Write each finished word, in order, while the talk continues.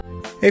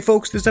Hey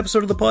folks, this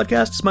episode of the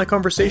podcast is my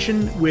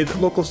conversation with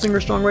local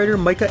singer-songwriter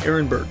Micah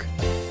Ehrenberg.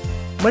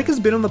 Micah's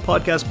been on the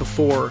podcast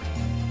before,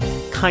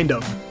 kind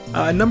of.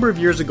 A number of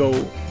years ago,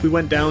 we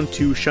went down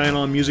to Cheyenne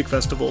On Music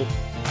Festival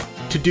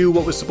to do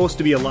what was supposed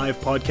to be a live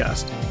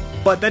podcast.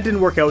 But that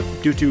didn't work out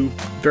due to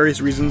various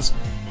reasons,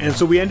 and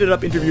so we ended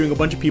up interviewing a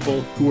bunch of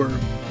people who were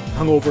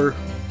hungover,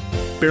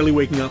 barely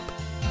waking up,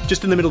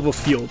 just in the middle of a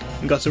field,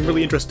 and got some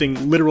really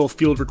interesting literal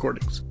field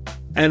recordings.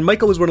 And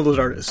Micah was one of those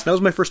artists. That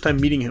was my first time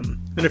meeting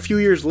him. And a few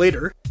years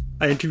later,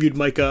 I interviewed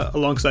Micah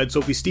alongside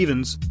Sophie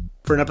Stevens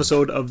for an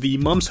episode of the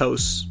Mom's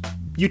House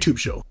YouTube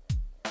show.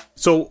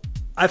 So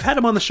I've had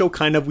him on the show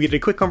kind of. We had a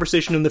quick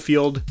conversation in the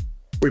field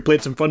where we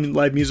played some fun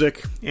live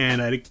music, and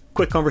I had a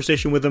quick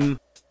conversation with him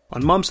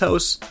on Mom's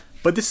House.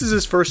 But this is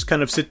his first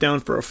kind of sit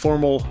down for a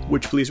formal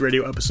Witch Police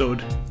Radio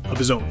episode of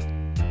his own.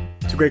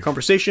 It's a great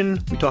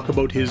conversation. We talk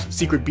about his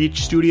secret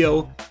beach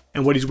studio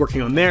and what he's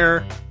working on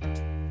there.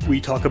 We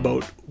talk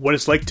about what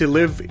it's like to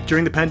live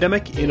during the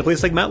pandemic in a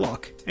place like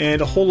Matlock, and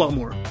a whole lot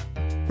more.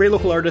 Great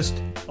local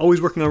artist,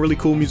 always working on really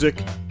cool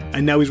music,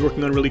 and now he's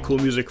working on really cool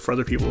music for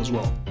other people as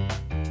well.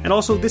 And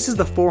also, this is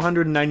the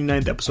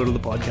 499th episode of the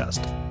podcast.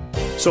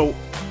 So,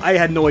 I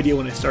had no idea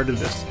when I started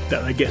this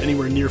that I'd get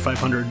anywhere near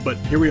 500, but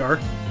here we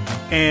are.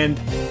 And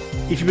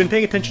if you've been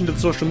paying attention to the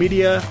social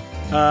media,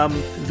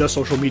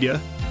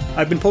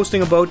 I've been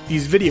posting about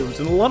these videos,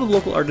 and a lot of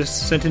local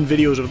artists sent in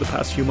videos over the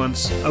past few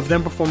months of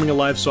them performing a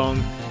live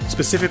song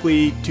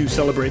specifically to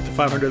celebrate the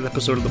 500th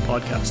episode of the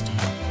podcast.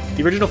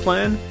 The original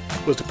plan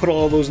was to put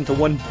all of those into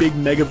one big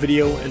mega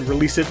video and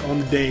release it on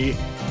the day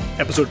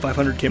episode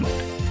 500 came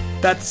out.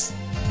 That's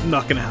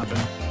not going to happen.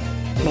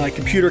 My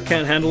computer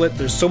can't handle it.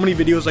 There's so many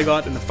videos I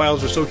got, and the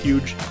files are so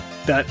huge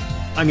that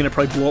I'm going to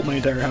probably blow up my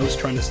entire house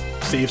trying to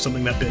save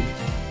something that big,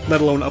 let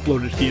alone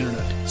upload it to the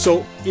internet.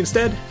 So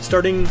instead,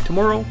 starting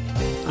tomorrow,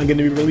 I'm going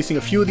to be releasing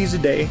a few of these a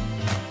day,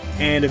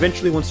 and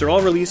eventually once they're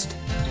all released,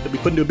 they'll be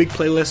put into a big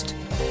playlist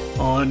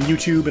on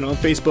YouTube and on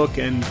Facebook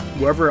and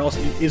wherever else,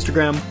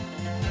 Instagram,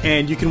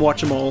 and you can watch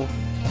them all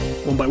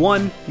one by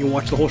one. You can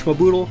watch the whole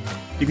schmoboodle.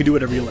 You can do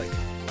whatever you like.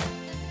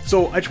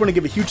 So I just want to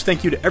give a huge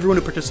thank you to everyone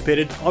who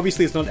participated.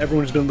 Obviously it's not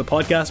everyone who's been on the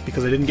podcast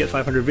because I didn't get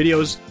 500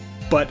 videos,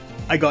 but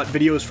I got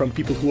videos from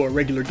people who are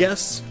regular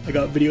guests. I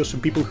got videos from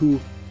people who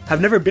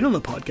have never been on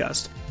the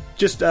podcast.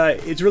 Just,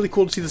 it's really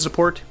cool to see the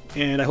support,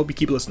 and I hope you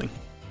keep listening.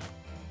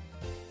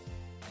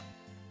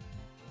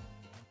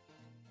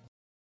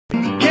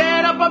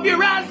 Get up off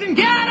your ass and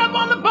get up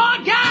on the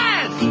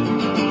podcast!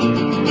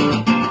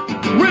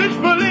 Witch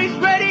Police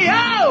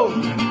Radio!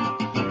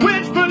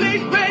 Witch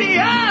Police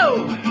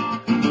Radio!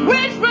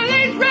 Witch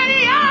Police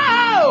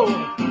Radio!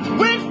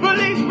 Witch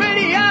Police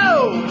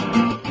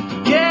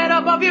Radio! Get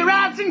up off your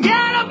ass and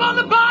get up on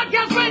the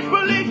podcast! Witch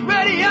Police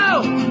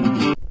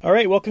Radio! All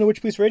right, welcome to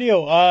Witch Police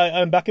Radio.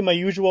 I'm back in my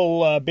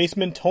usual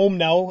basement home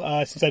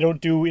now, since I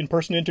don't do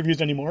in-person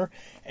interviews anymore.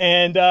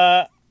 And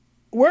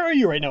where are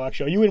you right now,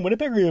 actually? Are you in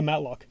Winnipeg or are you in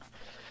Matlock?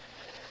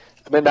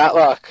 I'm in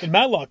Matlock. In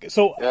Matlock.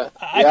 So Yeah.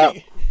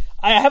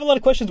 I have a lot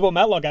of questions about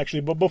Matlock,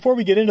 actually. But before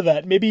we get into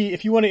that, maybe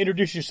if you want to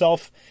introduce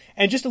yourself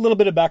and just a little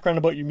bit of background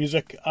about your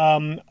music,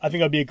 I think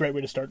that'd be a great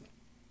way to start.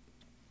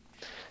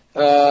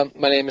 My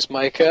name is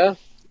Micah,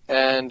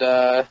 and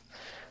a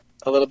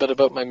little bit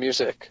about my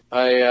music.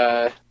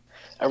 I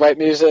write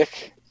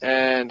music,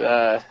 and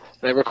I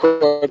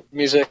record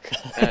music,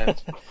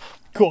 and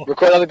Cool.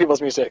 record other people's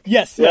music.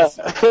 Yes. Yeah.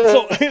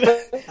 So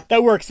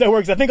that works.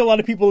 I think a lot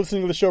of people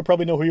listening to the show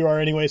probably know who you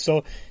are anyway.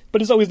 So,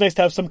 but it's always nice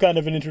to have some kind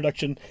of an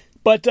introduction.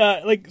 But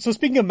so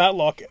speaking of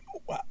Matlock,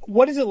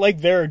 what is it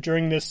like there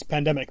during this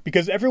pandemic?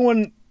 Because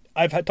everyone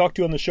I've had talked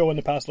to on the show in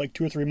the past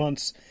 2 or 3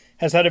 months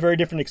has had a very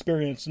different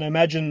experience, and I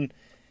imagine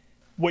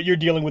what you're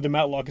dealing with in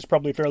Matlock is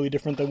probably fairly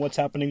different than what's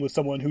happening with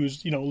someone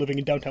who's living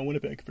in downtown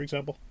Winnipeg, for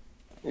example.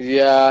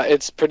 Yeah,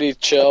 it's pretty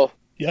chill.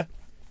 Yeah.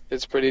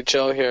 It's pretty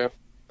chill here.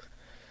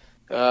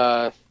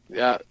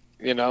 Yeah,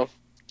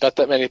 not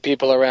that many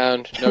people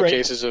around. No Right.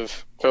 cases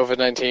of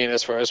COVID-19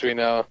 as far as we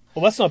know.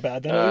 Well, that's not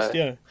bad then, at least,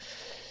 yeah.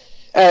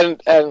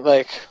 And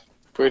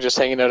we're just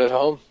hanging out at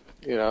home,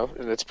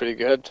 and it's pretty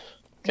good.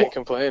 Can't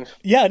complain.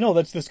 Yeah, no,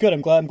 that's good.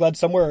 I'm glad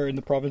somewhere in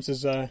the province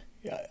is. I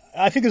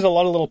think there's a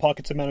lot of little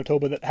pockets in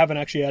Manitoba that haven't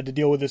actually had to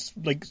deal with this,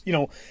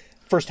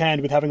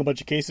 firsthand with having a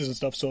bunch of cases and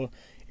stuff. So,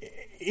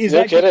 is No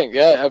that kidding.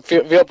 Yeah, I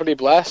feel pretty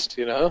blessed.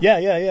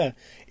 Yeah.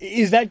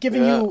 Is that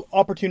giving you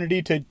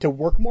opportunity to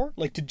work more,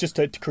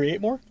 to create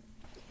more?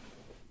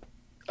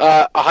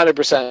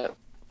 100%.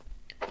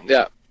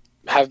 Yeah,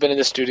 have been in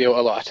the studio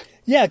a lot.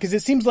 Yeah, because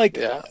it seems like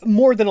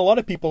more than a lot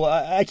of people,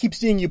 I keep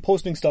seeing you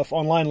posting stuff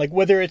online,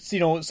 whether it's,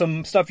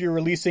 some stuff you're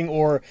releasing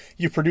or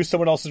you produce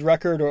someone else's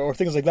record or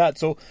things like that.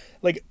 So,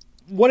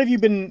 what have you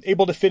been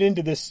able to fit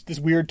into this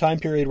weird time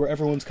period where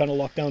everyone's kind of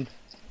locked down?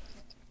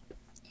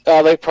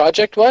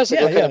 Project-wise?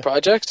 What kind of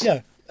projects?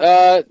 Yeah.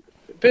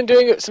 Been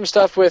doing some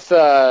stuff with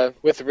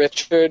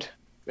Richard,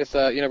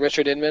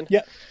 Richard Inman.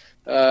 Yeah.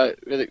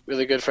 Really,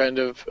 really good friend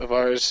of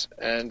ours.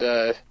 And,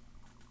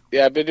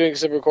 I've been doing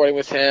some recording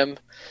with him.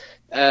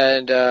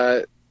 And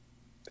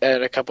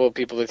and a couple of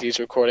people that he's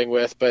recording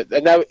with.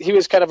 And now he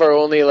was kind of our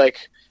only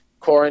like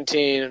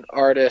quarantine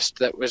artist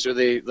that was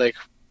really like,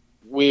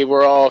 we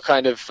were all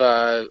kind of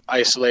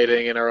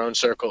isolating in our own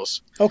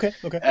circles. Okay.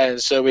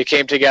 And so we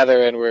came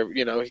together,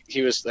 and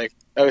he was like,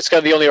 I was kind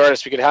of the only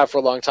artist we could have for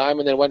a long time.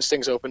 And then once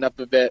things opened up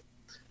a bit,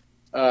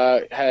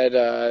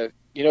 had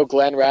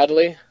Glenn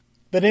Radley.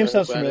 The name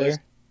sounds familiar.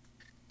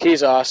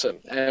 He's awesome,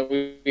 and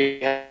we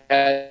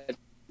had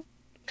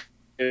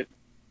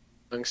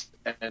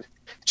and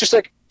just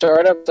like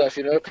startup stuff,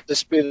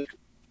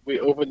 we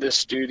opened this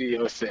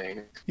studio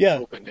thing. Yeah,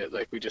 opened it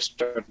like we just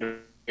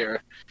started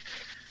here,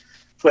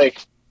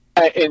 like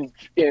in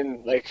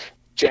like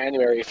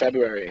January,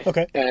 February.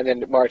 Okay, and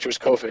then March was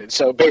COVID.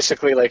 So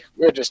basically, like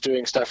we're just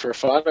doing stuff for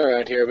fun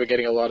around here. We're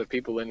getting a lot of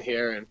people in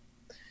here, and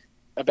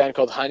a band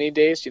called Honey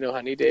Days. Do you know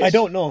Honey Days? I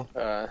don't know.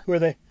 Who are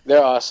they?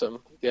 They're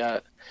awesome.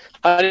 Yeah,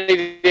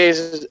 Honey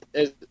Days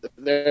is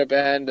they're a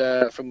band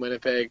from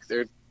Winnipeg.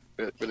 They're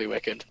really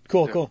wicked.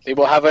 Cool. They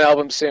will have an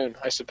album soon,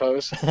 I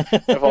suppose,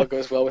 if all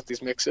goes well with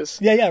these mixes.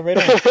 Yeah, right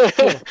on.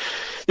 Cool.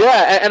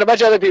 Yeah, and a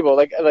bunch of other people.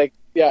 Like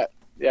yeah,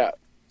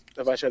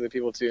 a bunch of other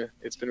people too.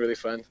 It's been really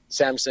fun.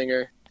 Sam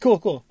Singer.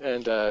 Cool.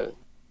 And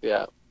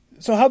yeah.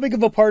 So how big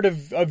of a part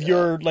of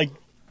your like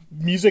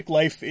music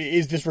life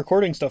is this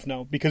recording stuff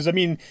now? Because I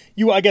mean,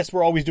 I guess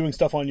we're always doing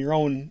stuff on your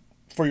own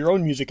for your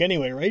own music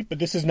anyway, right? But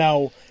this is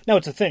now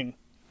it's a thing.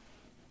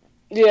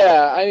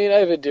 Yeah, I mean,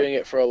 I've been doing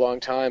it for a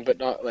long time, but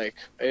not like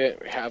I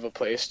didn't have a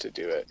place to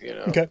do it,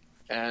 Okay.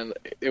 And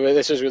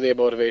this was really a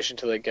motivation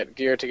to like get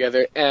gear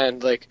together,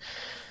 and like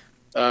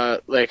I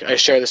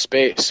share the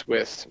space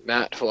with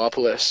Matt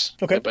Philopoulos,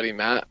 okay. My buddy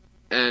Matt,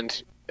 and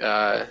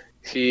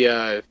he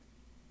and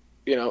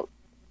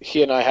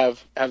I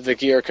have the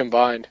gear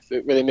combined.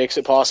 It really makes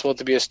it possible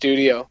to be a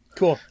studio.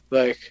 Cool.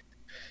 Like,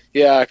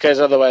 yeah, because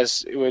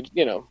otherwise it would,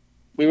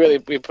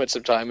 we put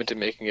some time into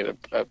making it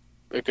a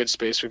good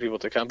space for people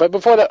to come. But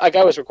before that, like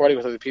I was recording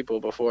with other people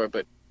before,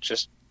 but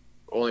just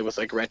only with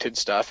like rented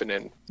stuff and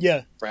in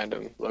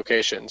random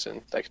locations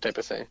and that type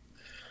of thing.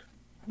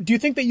 Do you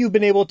think that you've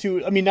been able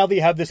to, I mean, now that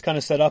you have this kind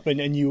of set up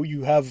and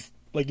you have,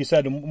 like you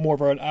said, more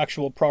of an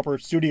actual proper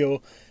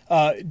studio,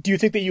 do you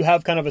think that you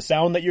have kind of a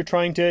sound that you're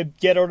trying to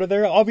get out of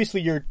there?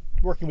 Obviously you're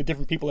working with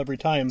different people every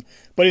time,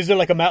 but is there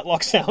like a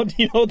Matlock sound,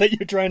 that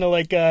you're trying to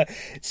like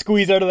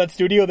squeeze out of that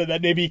studio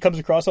that maybe comes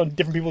across on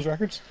different people's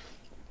records?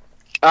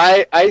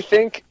 I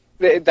think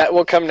that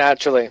will come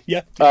naturally.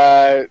 Yeah.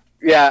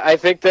 I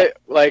think that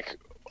like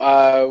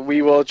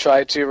we will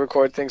try to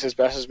record things as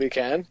best as we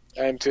can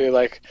and to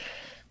like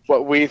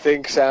what we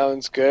think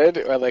sounds good,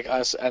 or like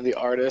us and the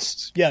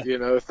artist,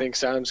 think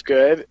sounds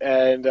good,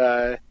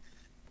 and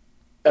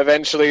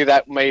eventually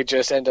that may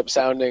just end up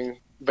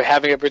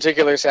having a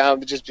particular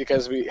sound just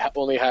because we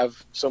only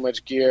have so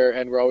much gear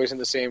and we're always in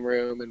the same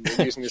room and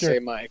we're using the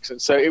same mics, and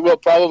so it will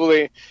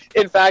probably,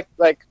 in fact,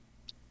 like.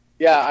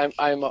 Yeah,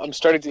 I'm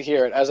starting to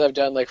hear it as I've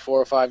done like 4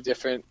 or 5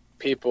 different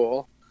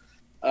people.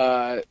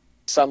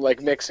 Some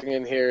like mixing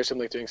in here, some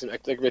like doing some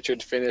like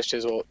Richard finished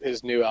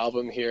his new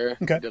album here.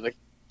 Okay. Did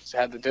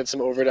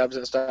some overdubs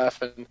and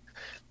stuff, and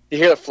you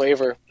hear the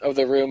flavor of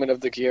the room and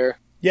of the gear.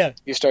 Yeah,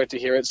 you start to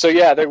hear it. So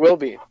yeah, there will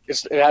be.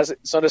 It's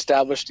not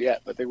established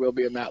yet, but there will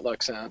be a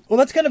Matlock sound. Well,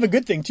 that's kind of a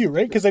good thing too,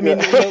 right? Because I mean,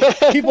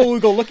 people will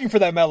go looking for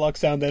that Matlock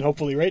sound. Then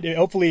hopefully, right?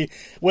 Hopefully,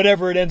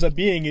 whatever it ends up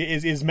being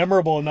is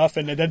memorable enough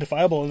and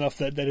identifiable enough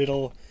that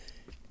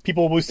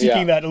people will be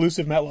seeking that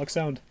elusive Matlock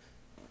sound.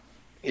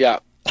 Yeah,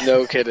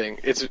 no kidding.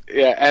 It's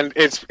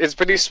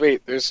pretty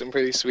sweet. There's some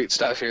pretty sweet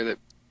stuff here that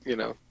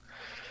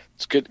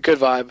it's good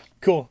vibe.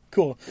 Cool.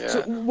 Yeah.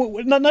 So,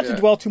 not to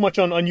dwell too much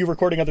on you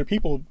recording other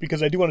people,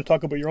 because I do want to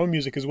talk about your own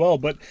music as well.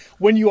 But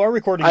when you are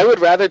recording, I would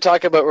rather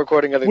talk about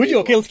recording other people. Would you?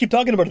 Okay, let's keep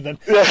talking about it then.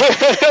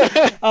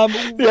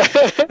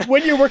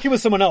 When you're working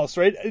with someone else,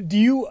 right? Do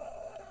you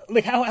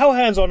like how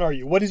hands-on are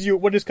you? What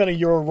is kind of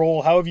your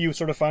role? How have you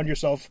sort of found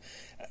yourself?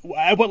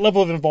 At what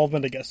level of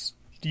involvement, I guess,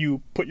 do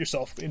you put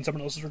yourself in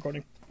someone else's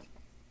recording?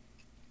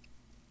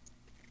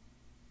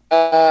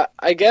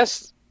 I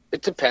guess.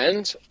 It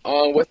depends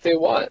on what they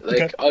want. Like,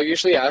 okay. I'll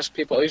usually talk to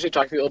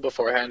people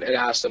beforehand and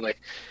ask them,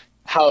 like,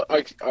 how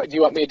do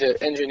you want me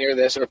to engineer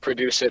this or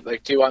produce it?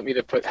 Like, do you want me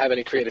to have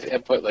any creative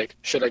input? Like,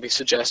 should I be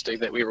suggesting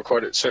that we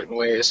record it certain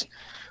ways?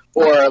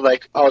 Or,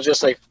 like, I'll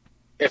just, like,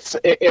 if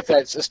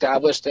that's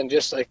established, then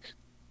just, like,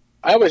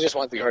 I always just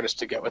want the artist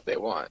to get what they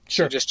want.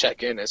 Sure. So just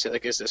check in and say,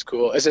 like, is this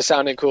cool? Is this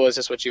sounding cool? Is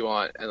this what you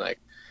want? And, like,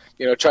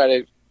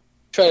 try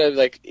to,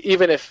 like,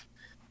 even if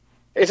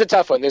it's a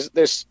tough one.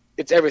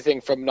 It's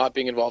everything from not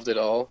being involved at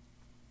all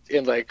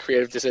in like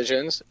creative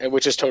decisions, and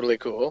which is totally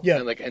cool. Yeah.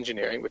 And like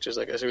engineering, which is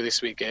like a really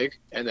sweet gig,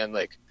 and then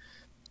like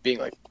being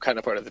like kind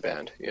of part of the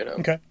band,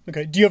 Okay.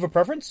 Do you have a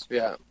preference?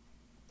 Yeah.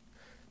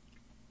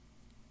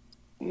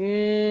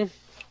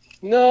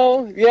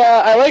 No.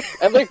 Yeah, I like.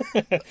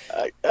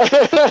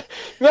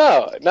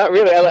 No, not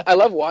really. I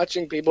love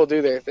watching people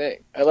do their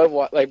thing. I love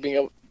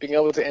being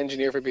able to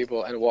engineer for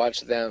people and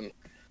watch them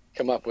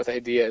come up with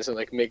ideas and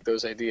like make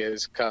those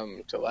ideas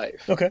come to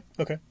life. Okay.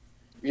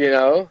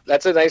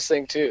 That's a nice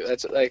thing too.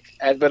 That's like,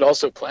 but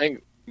also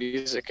playing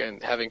music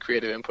and having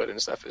creative input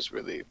and stuff is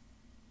really,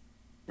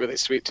 really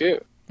sweet too.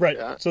 Right.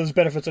 Yeah. So there's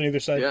benefits on either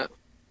side. Yeah.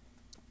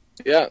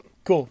 Yeah.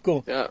 Cool.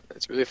 Yeah.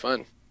 It's really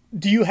fun.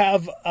 Do you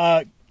have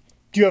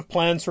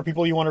plans for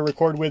people you want to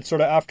record with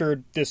sort of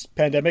after this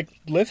pandemic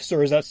lifts,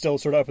 or is that still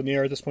sort of up in the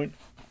air at this point?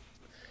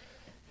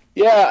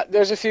 Yeah,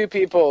 there's a few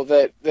people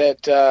that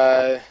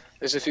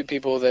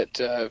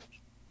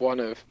want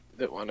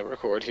to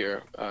record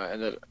here,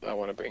 and that I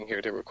want to bring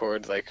here to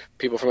record, like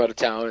people from out of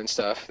town and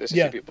stuff. There's a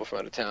few people from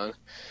out of town.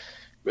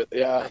 But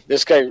yeah,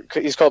 this guy,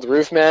 he's called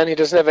Roofman. He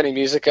doesn't have any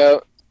music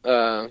out,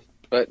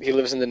 but he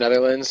lives in the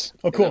Netherlands.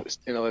 Oh, cool.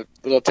 In a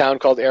little town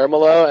called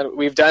Ermelo, and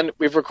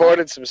we've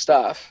recorded some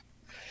stuff.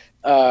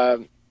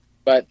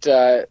 But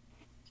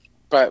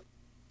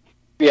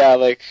yeah,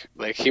 like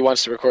he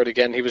wants to record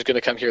again. He was going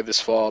to come here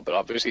this fall, but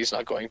obviously he's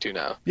not going to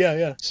now.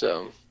 Yeah.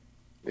 So,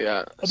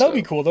 yeah. Oh, that would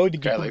be cool, though. To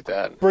guy like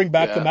that. Bring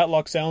back the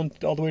Matlock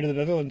sound all the way to the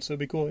Netherlands. That'd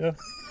be cool, yeah.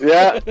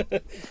 Yeah.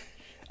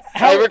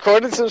 I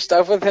recorded some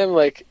stuff with him,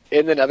 like,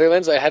 in the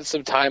Netherlands. I had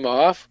some time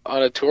off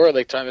on a tour,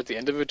 like, time at the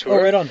end of a tour.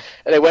 Oh, right on.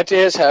 And I went to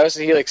his house,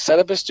 and he, like, set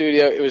up a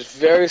studio. It was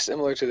very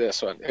similar to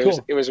this one.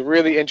 It was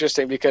really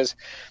interesting because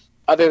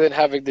other than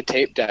having the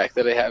tape deck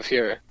that I have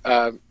here,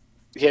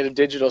 he had a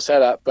digital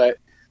setup, but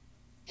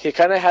he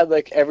kind of had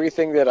like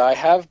everything that I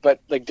have,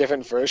 but like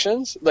different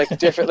versions, like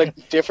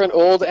different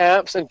old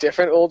amps and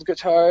different old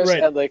guitars,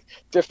 right, and like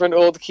different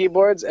old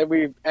keyboards,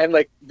 and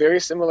like very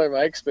similar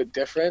mics but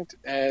different,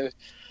 and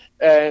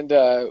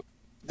the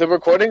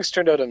recordings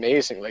turned out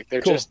amazing. Like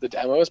they're just the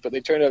demos, but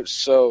they turned out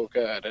so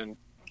good, and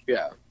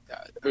yeah,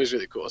 it was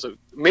really cool. So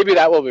maybe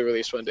that will be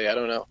released one day. I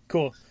don't know.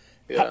 Cool.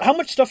 Yeah. How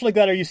much stuff like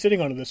that are you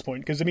sitting on at this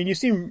point? Because, I mean, you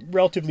seem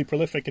relatively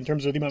prolific in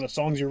terms of the amount of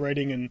songs you're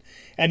writing and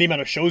the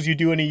amount of shows you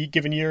do in a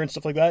given year and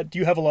stuff like that. Do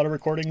you have a lot of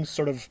recordings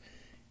sort of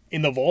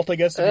in the vault, I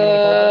guess, if you want to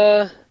call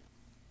it that?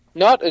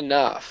 Not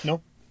enough.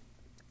 No?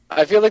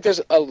 I feel like there's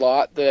a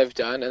lot that I've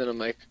done, and then I'm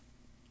like,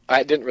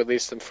 I didn't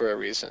release them for a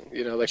reason.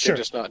 You know, like Sure. They're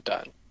just not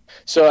done.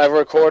 So I've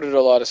recorded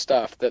a lot of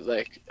stuff that,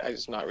 like, I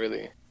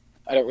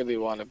don't really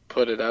want to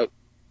put it out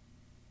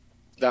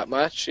that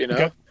much, you know?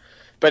 Okay.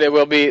 But it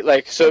will be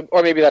like, so,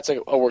 or maybe that's like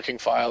a working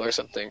file or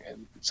something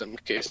in some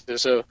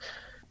cases. So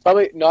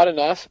probably not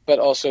enough, but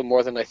also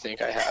more than I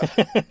think I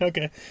have.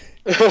 Okay.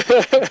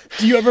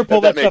 Do you ever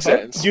pull that stuff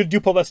out? Sense. Do you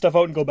pull that stuff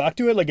out and go back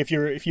to it? Like if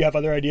you have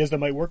other ideas that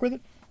might work with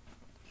it?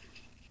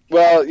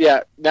 Well,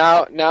 yeah.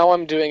 Now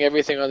I'm doing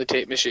everything on the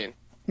tape machine,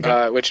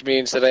 Okay. Which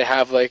means that I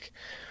have like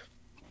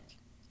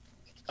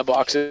a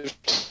box of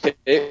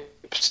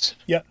tapes.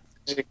 Yeah.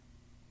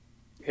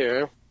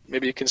 Here,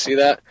 maybe you can see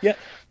that. Yeah.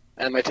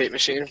 And my tape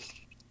machine.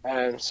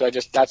 And so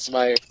that's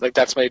my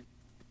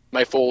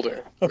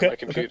folder Okay. on my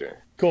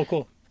computer. Okay.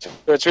 Cool. So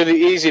it's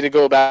really easy to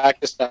go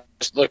back to stuff,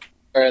 just look,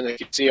 and then you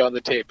can see on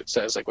the tape it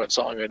says like what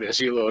song it is.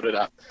 You load it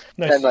up,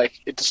 Nice. and like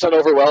it's not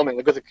overwhelming.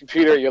 Like with a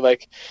computer, you're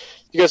like,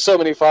 you got so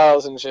many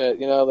files and shit.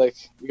 You know, like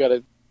you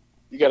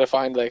gotta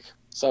find like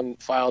some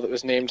file that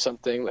was named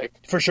something like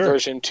For sure.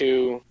 version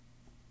 2,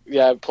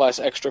 plus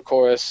extra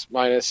chorus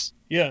minus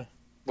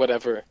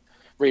whatever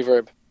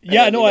reverb.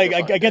 Yeah, no,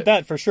 I get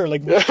that for sure.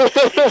 Like,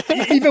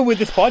 even with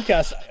this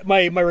podcast,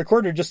 my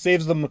recorder just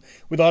saves them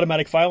with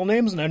automatic file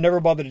names, and I've never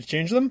bothered to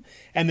change them.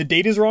 And the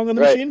date is wrong on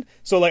the machine,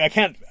 so like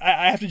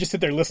I have to just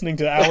sit there listening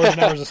to hours and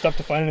hours of stuff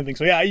to find anything.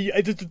 So yeah,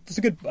 it's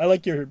a good. I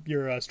like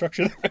your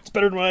structure. It's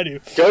better than what I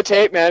do. Go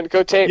tape, man.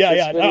 Go tape.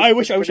 Yeah. I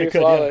wish I could.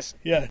 Flawless.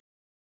 Yeah.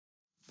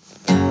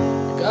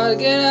 Gotta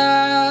get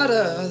out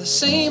of the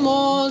same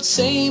old.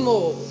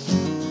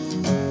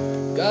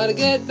 Gotta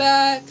get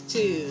back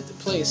to the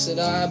place that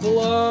I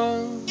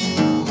belong.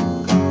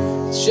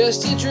 It's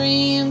just a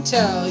dream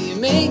till you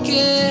make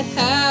it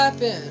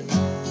happen.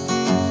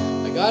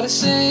 I gotta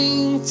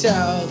sing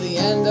till the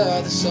end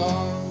of the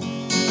song.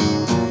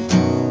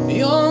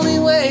 The only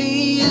way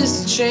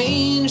is to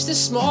change the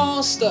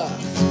small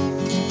stuff.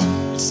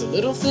 It's the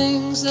little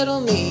things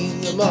that'll mean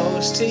the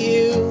most to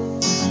you.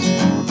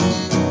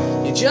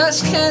 You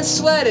just can't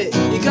sweat it,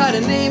 you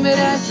gotta name it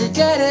and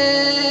forget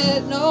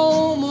it.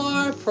 No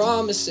more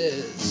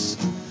promises,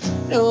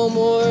 no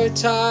more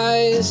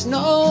ties,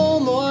 no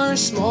more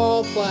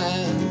small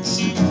plans,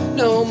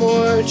 no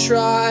more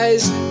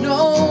tries,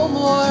 no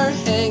more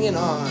hanging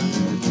on,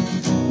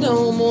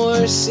 no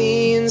more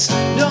scenes,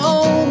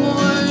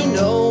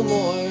 no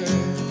more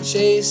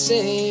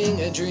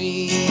chasing a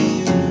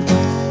dream.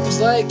 It's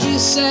like you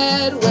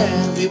said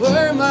when we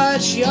were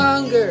much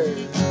younger.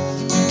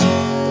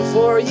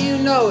 Before you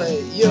know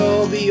it,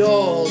 you'll be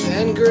old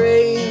and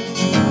gray.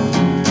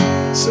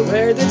 So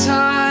where'd the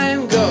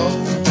time go?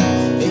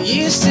 It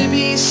used to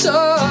be so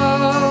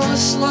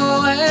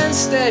slow and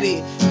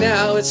steady.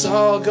 Now it's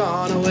all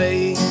gone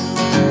away.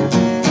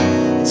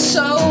 It's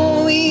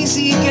so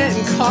easy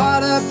getting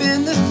caught up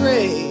in the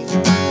fray,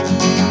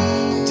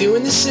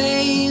 doing the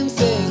same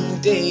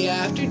thing day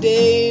after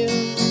day.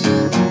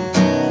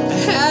 I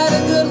had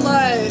a good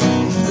life,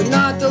 but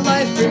not the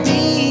life for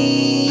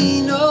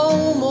me.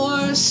 No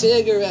more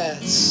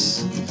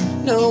cigarettes,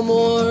 no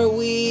more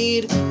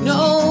weed,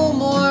 no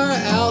more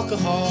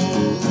alcohol,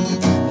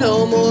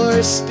 No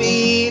more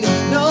speed,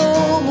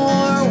 no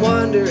more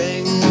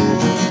wondering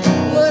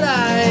what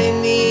I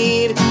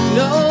need.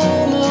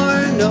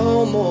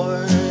 No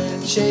more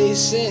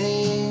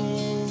chasing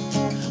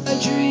a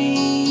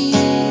dream.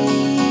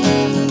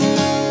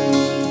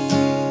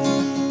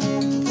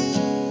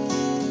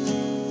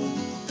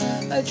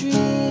 A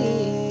dream.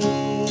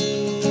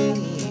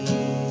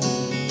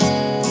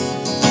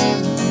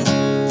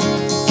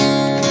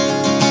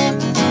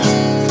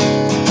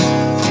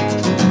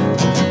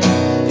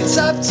 It's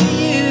up to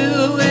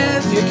you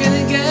if you're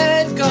gonna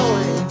get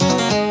going.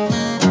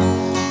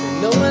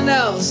 And no one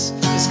else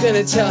is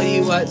gonna tell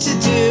you what to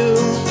do.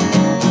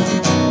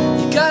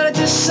 You gotta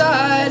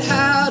decide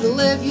how to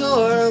live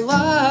your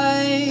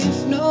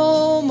life.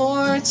 No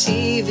more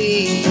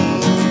TV,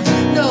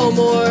 no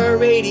more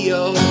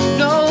radio,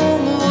 no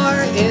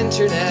more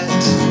internet,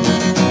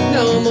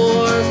 no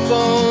more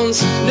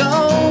phones,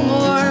 no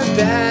more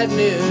bad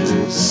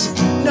news,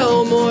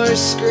 no more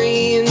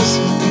screens,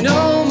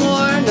 no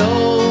more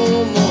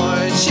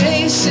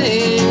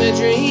chasing a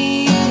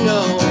dream.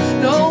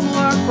 No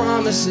more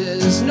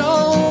promises,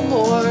 no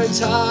more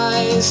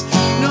ties,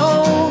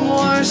 no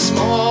more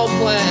small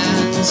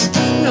plans,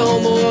 no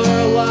more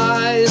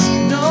lies,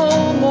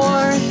 no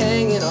more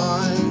hanging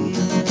on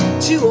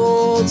to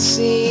old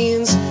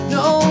scenes.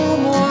 No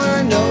more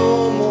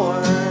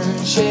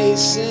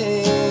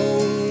chasing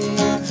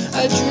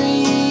a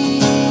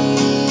dream.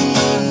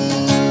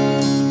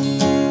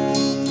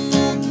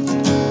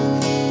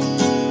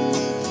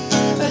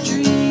 A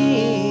dream.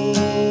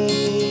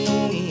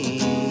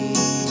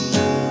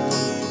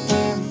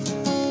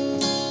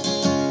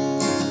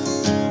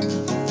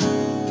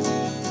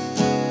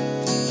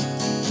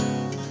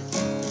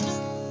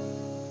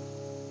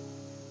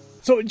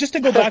 So just to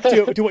go back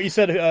to what you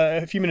said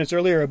a few minutes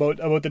earlier about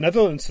the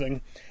Netherlands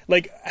thing,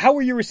 like, how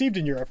were you received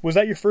in Europe? Was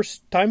that your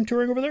first time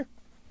touring over there?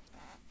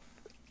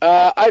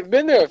 I've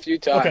been there a few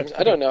times. Okay.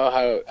 I don't know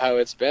how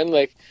it's been.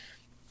 Like,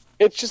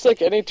 it's just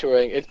like any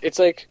touring. It's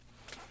like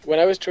when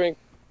I was touring,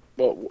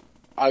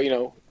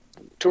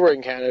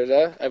 touring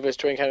Canada. I was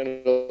touring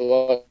Canada a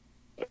lot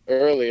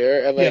earlier,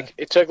 and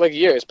it took like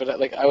years. But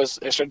I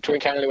started touring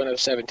Canada when I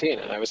was 17,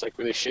 and I was like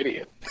really shitty,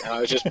 and I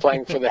was just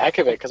playing for the heck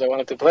of it because I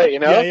wanted to play,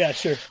 Yeah,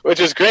 sure. Which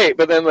is great.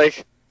 But then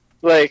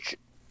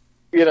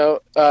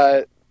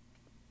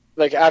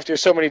after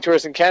so many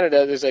tours in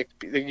Canada, there's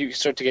you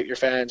start to get your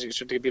fans, you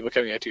start to get people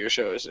coming out to your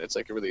shows. It's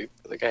like a really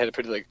I had a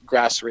pretty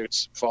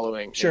grassroots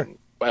following sure. in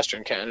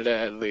Western Canada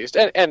at least,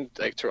 and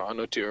like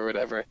Toronto too or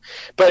whatever.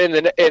 But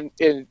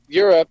in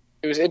Europe,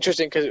 it was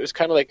interesting because it was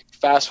kind of like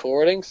fast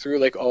forwarding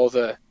through all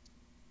the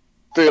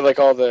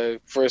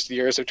first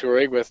years of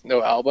touring with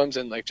no albums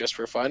and just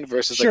for fun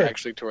versus sure.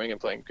 actually touring and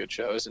playing good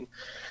shows and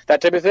that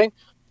type of thing.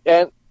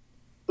 And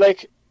I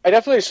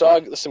definitely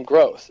saw some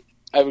growth.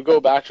 I would go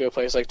back to a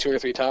place 2 or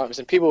 3 times,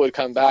 and people would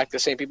come back. The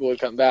same people would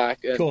come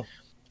back, and cool.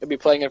 I'd be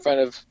playing in front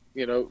of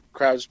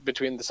crowds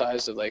between the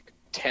size of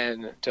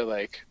 10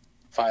 to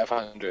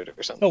 500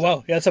 or something. Oh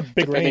wow, yeah, that's a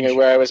big depending range. on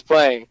where I was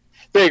playing.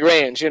 Big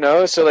range,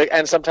 So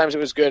and sometimes it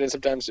was good, and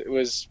sometimes it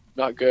was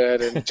not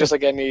good, and just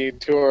like any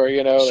tour,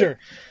 Sure.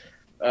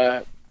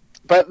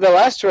 But the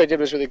last tour I did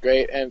was really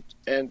great, and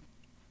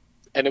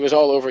it was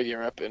all over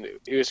Europe, and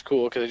it was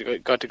cool because I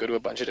got to go to a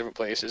bunch of different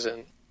places,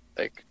 and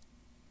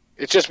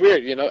it's just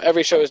weird,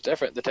 Every show is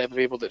different. The type of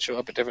people that show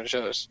up at different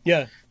shows.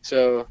 Yeah.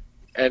 So,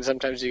 and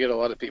sometimes you get a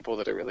lot of people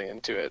that are really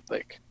into it.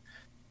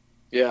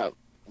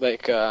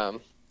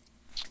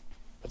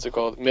 What's it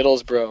called?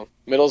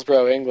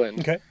 Middlesbrough,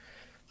 England. Okay.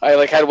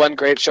 I had one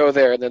great show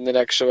there, and then the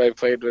next show I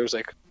played, there was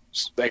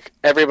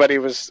everybody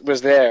was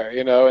there,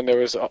 and there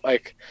was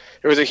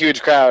a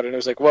huge crowd, and it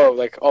was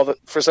whoa,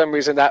 for some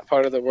reason that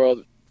part of the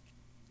world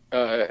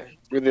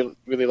really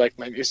really liked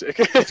my music.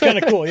 It's kind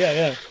of cool,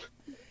 yeah.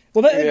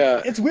 Well,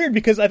 it's weird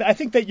because I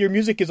think that your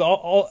music is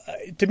all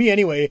to me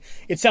anyway.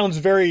 It sounds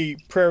very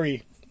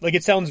prairie,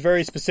 it sounds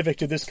very specific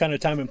to this kind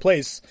of time and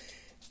place.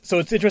 So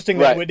it's interesting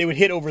that they would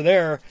hit over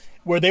there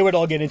where they would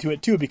all get into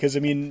it too, because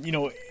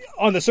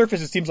on the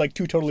surface it seems like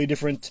two totally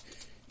different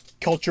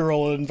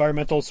cultural and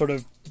environmental sort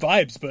of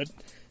vibes, but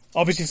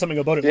obviously something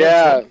about it.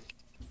 Yeah, works, right?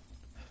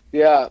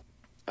 Yeah.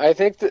 I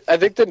think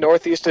the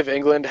northeast of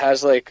England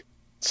has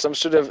some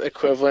sort of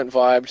equivalent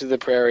vibe to the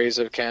prairies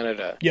of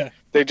Canada. Yeah,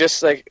 they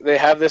just they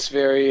have this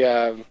very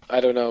I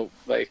don't know,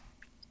 they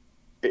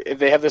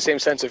have the same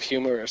sense of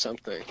humor or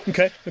something.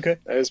 Okay.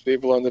 As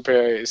people on the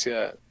prairies,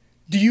 yeah.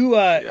 Do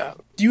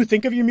you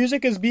think of your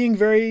music as being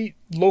very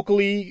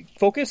locally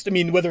focused? I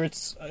mean, whether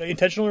it's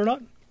intentional or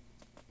not?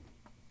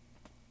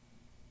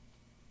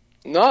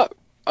 Not,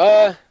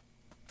 I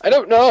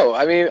don't know.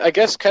 I mean, I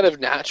guess kind of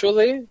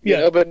naturally,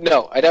 but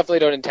no, I definitely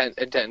don't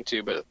intend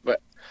to,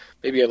 but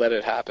maybe I let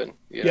it happen,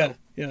 Yeah.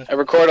 I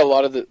record a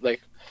lot of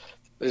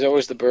there's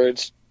always the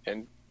birds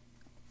and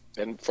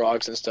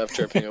frogs and stuff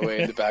chirping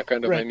away in the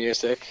background of my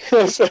music.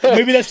 So,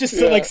 maybe that's just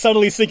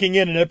subtly sinking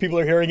in, and people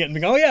are hearing it and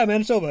being, oh yeah,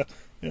 Manitoba.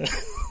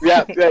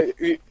 Yeah,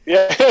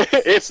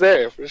 it's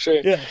there for sure.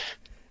 Yeah.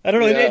 I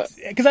don't know. Yeah. It's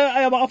because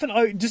I'm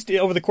often just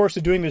over the course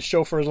of doing this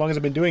show for as long as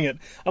I've been doing it,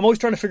 I'm always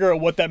trying to figure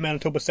out what that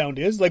Manitoba sound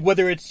is. Like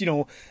whether it's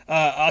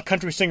a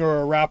country singer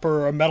or a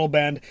rapper or a metal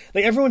band.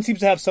 Like everyone seems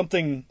to have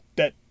something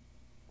that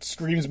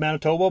screams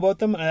Manitoba about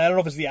them. And I don't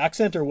know if it's the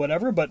accent or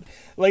whatever, but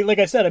like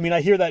I said, I mean,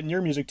 I hear that in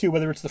your music too.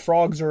 Whether it's the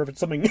frogs or if it's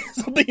something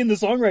in the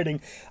songwriting.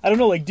 I don't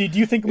know. Like, do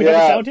you think we have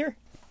a sound here?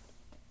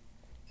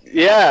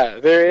 Yeah,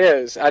 there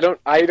is. I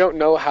don't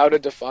know how to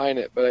define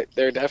it, but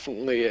there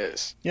definitely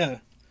is. Yeah.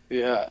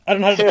 Yeah. I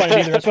don't know how to define it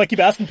either. That's why I keep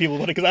asking people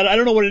about it, because I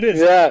don't know what it is.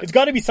 Yeah. It's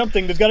got to be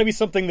something. There's got to be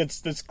something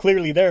that's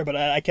clearly there, but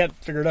I can't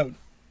figure it out.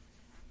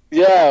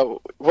 Yeah,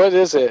 what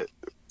is it?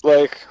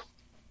 Like,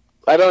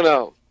 I don't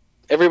know.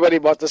 Everybody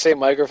bought the same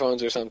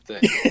microphones or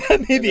something.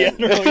 Maybe. I don't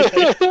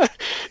know.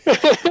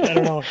 I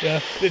don't know.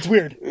 Yeah. It's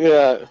weird.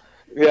 Yeah,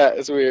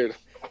 it's weird.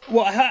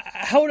 Well,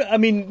 how I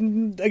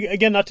mean,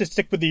 again, not to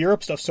stick with the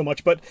Europe stuff so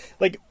much, but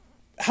like,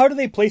 how do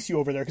they place you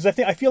over there? Because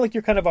I feel like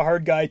you're kind of a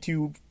hard guy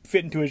to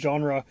fit into a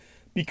genre,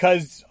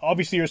 because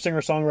obviously you're a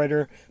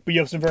singer-songwriter, but you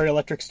have some very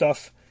electric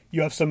stuff.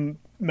 You have some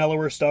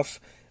mellower stuff.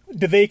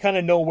 Do they kind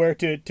of know where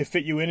to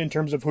fit you in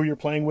terms of who you're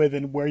playing with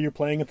and where you're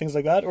playing and things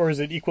like that? Or is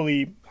it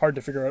equally hard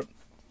to figure out?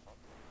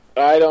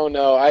 I don't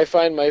know. I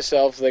find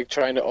myself like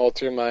trying to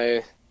alter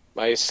my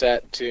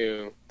set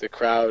to the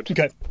crowd.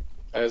 Okay.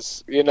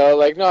 As,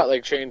 like not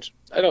like change.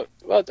 I don't,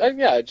 well,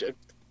 I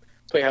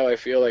play how I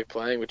feel like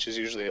playing, which is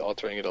usually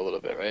altering it a little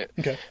bit, right?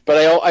 Okay. But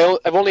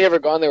I've only ever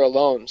gone there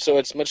alone, so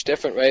it's much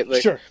different, right?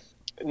 Like, sure.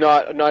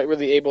 Not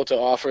really able to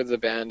offer the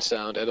band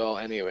sound at all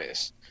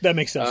anyways. That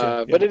makes sense.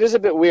 Yeah. But it is a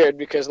bit weird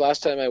because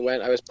last time I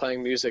went, I was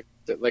playing music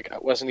that like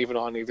wasn't even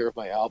on either of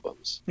my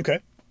albums. Okay.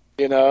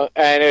 And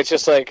it's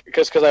just like,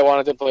 because I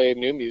wanted to play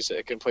new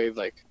music and play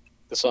like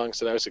the songs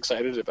that I was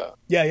excited about.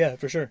 Yeah,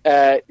 for sure.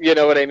 You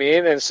know what I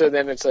mean? And so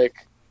then it's like,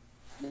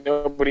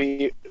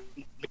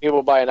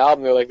 people buy an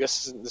album, they're like,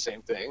 this isn't the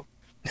same thing.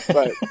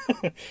 But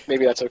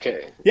maybe that's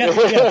okay. Yeah.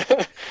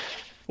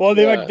 Well,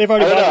 they've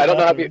already.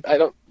 I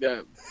don't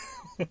know.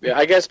 Yeah.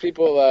 I guess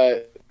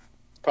people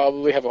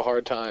probably have a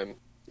hard time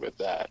with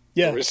that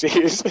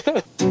overseas.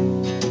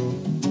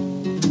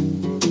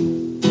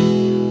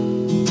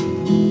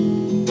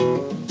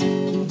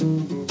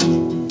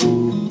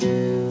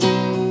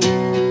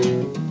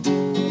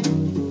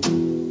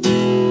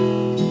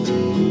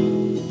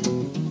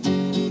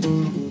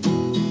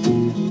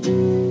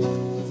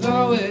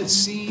 Though it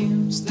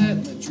seems that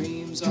my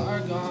dreams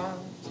are gone,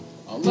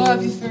 I'll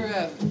love you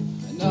forever.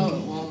 I know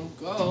it won't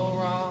go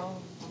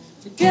wrong.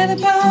 Forget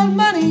about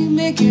money,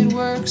 make it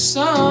work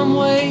some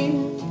way.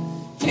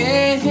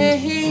 Hey,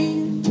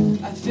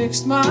 I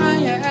fixed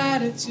my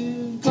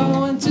attitude,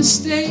 going to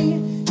stay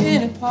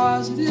in a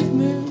positive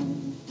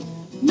mood.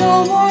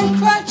 No more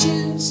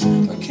crutches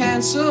or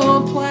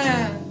canceled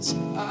plans.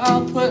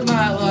 I'll put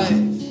my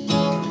life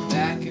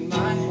back in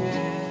my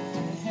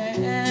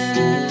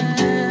hands.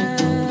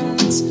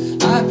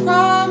 I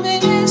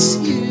promise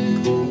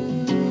you,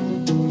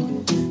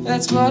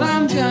 that's what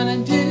I'm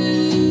gonna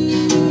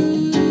do.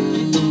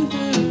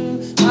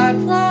 I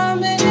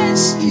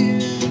promise you,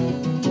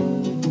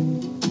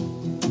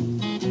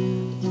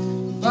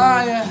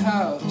 buy a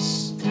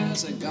house,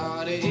 'cause I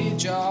got a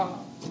job.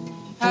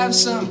 Have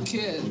some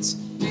kids,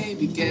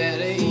 maybe get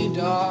a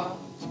dog.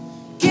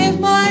 Give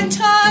my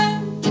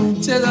time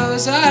to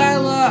those I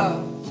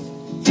love.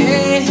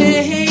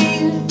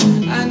 Hey,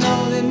 I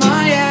know that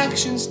my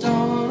actions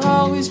don't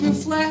always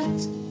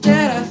reflect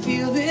that I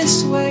feel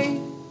this way,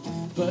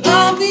 but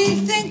I'll be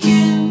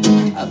thinking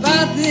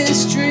about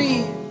this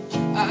dream.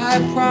 I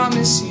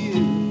promise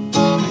you,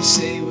 I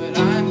say what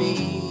I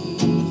mean.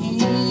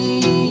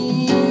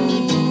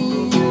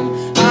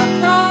 I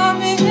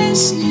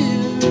promise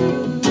you,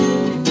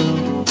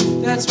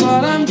 that's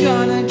what I'm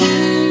gonna do.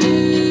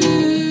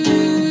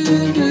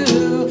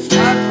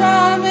 I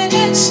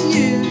promise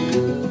you.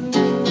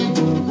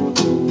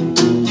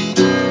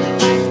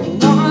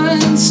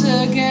 Once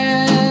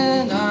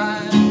again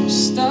I'm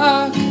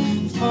stuck,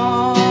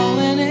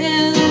 falling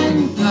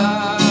in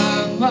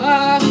the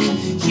muck.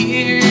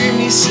 Hear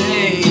me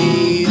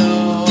say,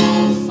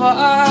 oh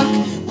fuck,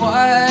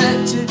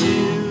 what to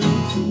do,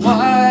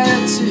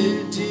 what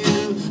to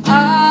do.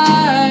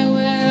 I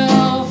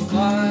will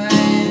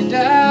find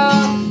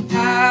out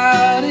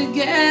how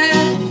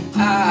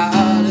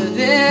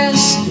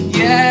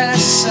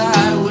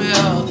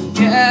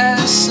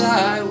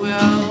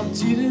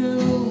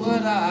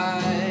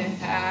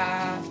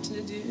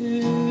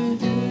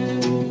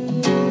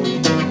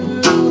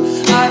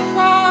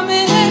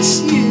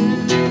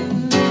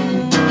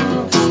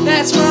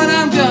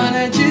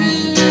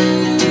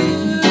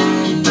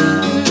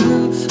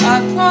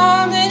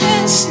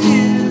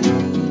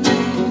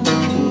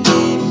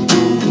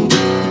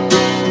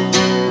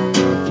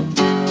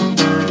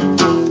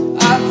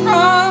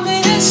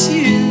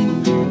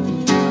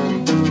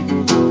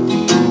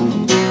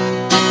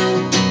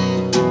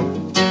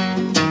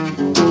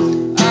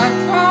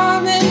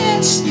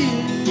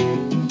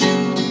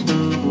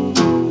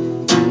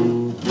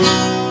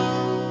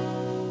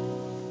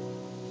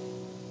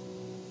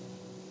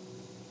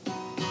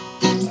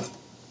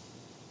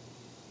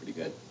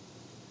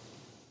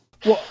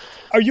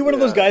Are you one of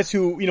those Yeah. guys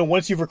who,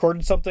 once you've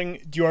recorded something,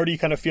 do you already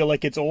kind of feel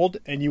like it's old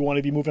and you want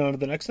to be moving on to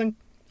the next thing?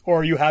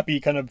 Or are you happy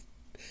kind of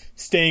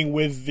staying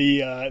with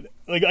the,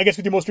 I guess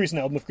with your most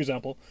recent album, for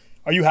example,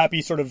 are you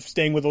happy sort of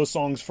staying with those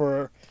songs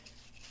for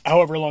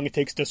however long it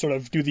takes to sort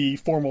of do the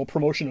formal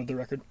promotion of the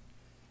record?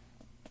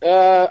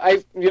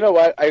 You know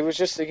what? I was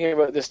just thinking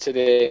about this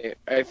today.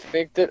 I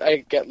think that I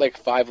get like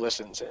 5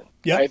 listens in.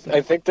 Yeah.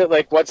 I think that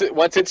like once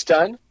it's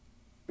done,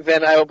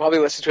 then I will probably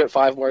listen to it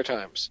 5 more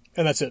times.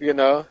 And that's it. You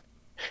know,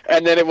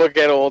 and then it will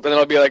get old, and then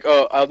I'll be like,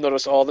 oh, I'll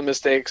notice all the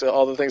mistakes,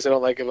 all the things I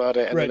don't like about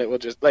it, and Right. then it will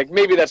just like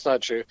maybe that's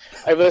not true.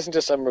 I've listened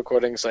to some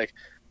recordings like.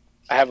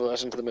 I haven't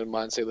listened to them in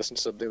months. I listened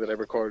to something that I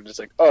recorded. It's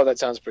like, oh, that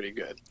sounds pretty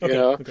good, Okay. you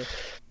know. Okay.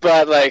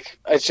 But like,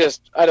 it's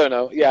just, I don't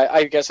know. Yeah,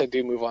 I guess I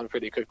do move on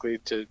pretty quickly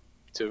to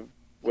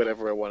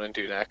whatever I want to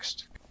do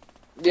next.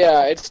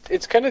 Yeah,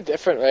 it's kind of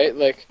different, right?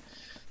 Like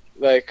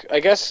I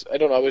guess I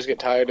don't always get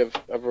tired of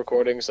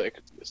recordings. Like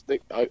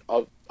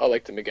I'll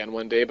like them again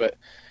one day, but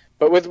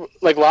with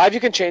like live you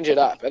can change it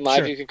up, and live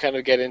Sure. you can kind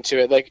of get into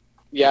it. Like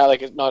yeah,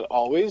 like it's not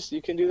always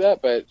you can do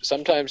that, but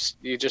sometimes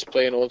you just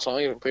play an old song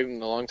you haven't played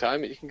in a long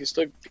time, and you can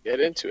still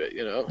get into it.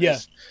 You know? Yeah.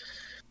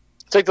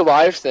 It's like the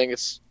live thing.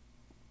 It's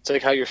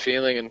like how you're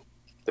feeling and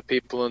the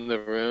people in the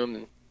room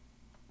and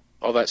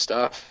all that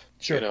stuff.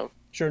 Sure. You know?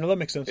 Sure. No, that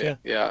makes sense. Yeah.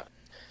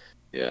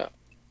 Yeah.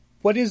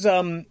 What is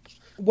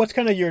what's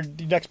kind of your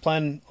next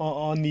plan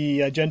on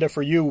the agenda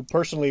for you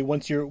personally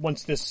once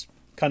this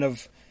kind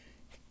of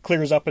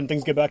clears up and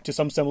things get back to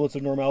some semblance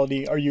of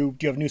normality? Do you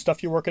have new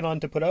stuff you're working on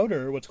to put out,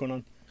 or what's going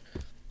on?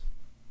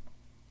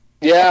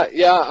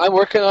 Yeah. I'm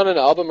working on an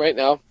album right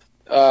now.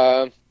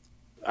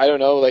 I don't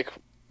know like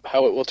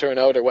how it will turn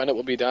out or when it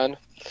will be done,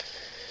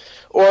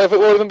 or if it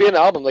will even be an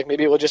album. Like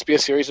maybe it will just be a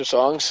series of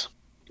songs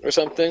or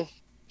something.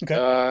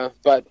 Okay.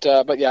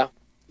 But yeah,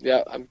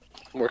 I'm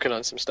working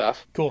on some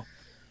stuff. Cool.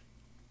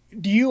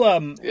 Do you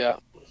Yeah.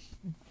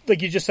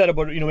 like you just said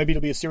about maybe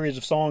it'll be a series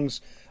of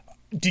songs?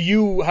 Do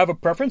you have a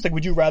preference? Like,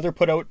 would you rather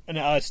put out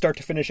a start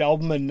to finish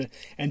album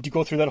and to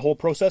go through that whole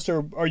process,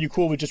 or are you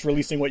cool with just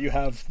releasing what you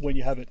have when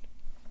you have it?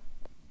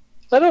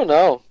 I don't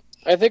know.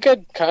 I think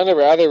I'd kind of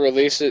rather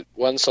release it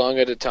one song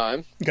at a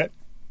time. Okay.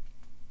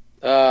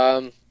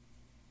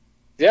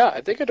 Yeah,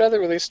 I think I'd rather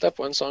release stuff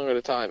one song at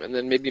a time, and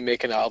then maybe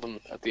make an album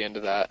at the end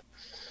of that.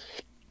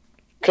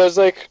 Because,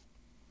 like,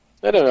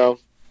 I don't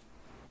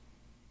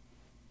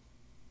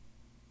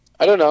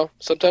know.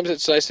 Sometimes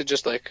it's nice to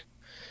just, like,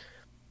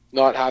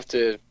 not have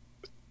to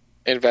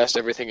invest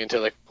everything into,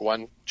 like,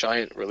 one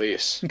giant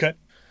release. Okay.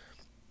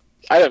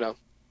 I don't know.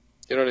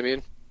 You know what I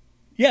mean?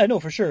 Yeah, no,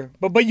 for sure.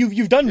 But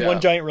you've done Yeah.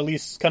 one giant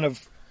release kind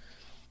of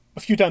a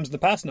few times in the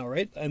past now,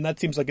 right? And that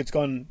seems like it's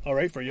gone all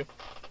right for you.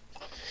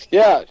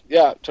 Yeah,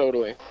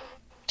 totally.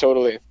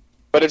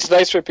 But it's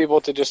nice for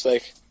people to just,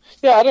 like,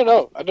 yeah, I don't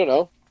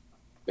know.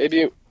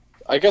 Maybe,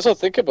 I guess I'll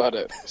think about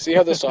it. See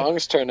how the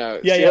songs turn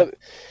out. See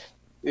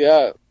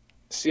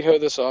how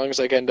the songs,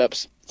 like, end up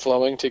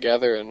flowing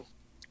together and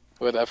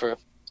whatever.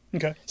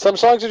 Okay. Some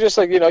songs are just,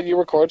 like, you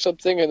record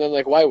something and then,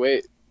 like, why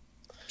wait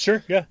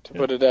Sure, yeah. to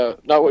put it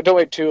out? Don't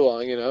wait too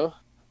long,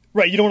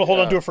 Right, you don't want to hold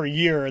on Yeah. to it for a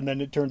year and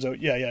then it turns out,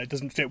 it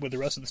doesn't fit with the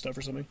rest of the stuff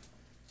or something.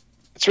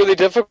 It's really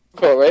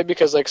difficult, right?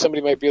 Because, like,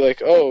 somebody might be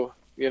like, oh,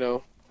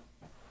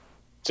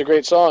 it's a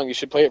great song. You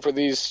should play it for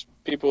these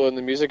people in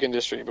the music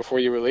industry before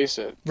you release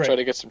it. Right. Try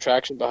to get some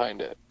traction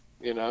behind it,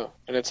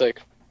 And it's like,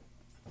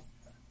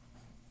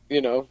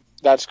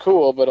 that's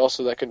cool, but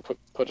also that can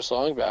put a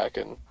song back,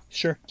 and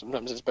Sure.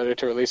 sometimes it's better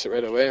to release it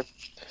right away.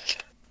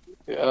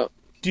 Yeah.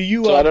 Do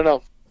you So I don't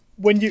know.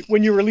 when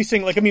you're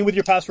releasing, like, I mean, with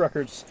your past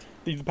records,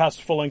 the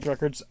past full-length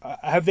records,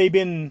 have they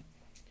been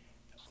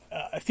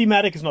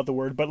thematic is not the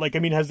word, but, like, I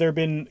mean, has there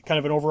been kind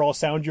of an overall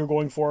sound you're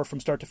going for from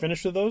start to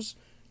finish with those?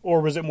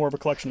 Or was it more of a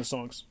collection of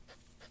songs?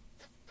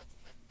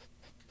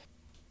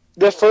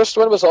 The first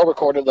one was all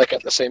recorded, like,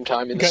 at the same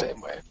time in the Okay.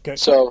 same way. Okay.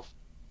 So,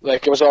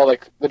 like, it was all,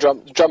 like, the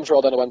drums were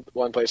all done in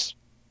one place.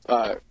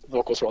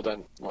 Vocals were all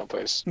done in one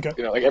place. Okay.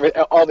 Like,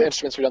 all the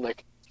instruments were done,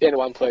 like, in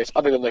one place,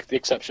 other than, like, the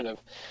exception of,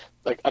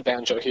 like, a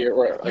banjo here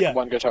or, like, Yeah.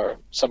 one guitar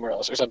somewhere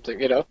else or something,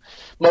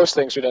 Most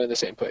things were done in the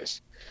same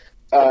place.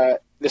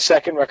 The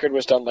second record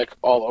was done, like,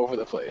 all over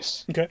the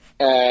place. Okay.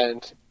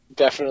 And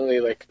definitely,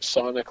 like,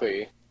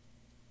 sonically,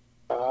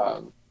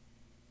 I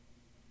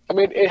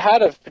mean, it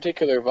had a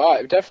particular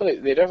vibe.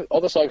 Definitely,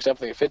 all the songs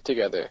definitely fit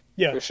together.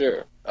 Yeah. For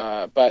sure.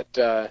 But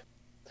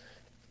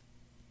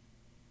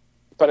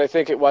I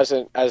think it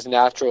wasn't as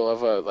natural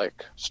of a,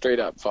 like, straight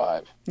up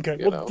vibe. Okay.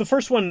 You Well, know? the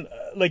first one,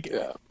 like,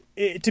 Yeah.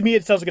 to me,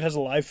 it sounds like it has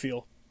a live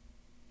feel.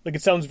 Like,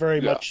 it sounds very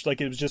Yeah. much like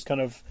it was just kind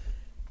of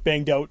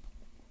banged out.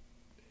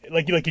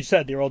 Like you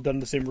said, they were all done in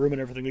the same room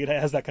and everything. Like, it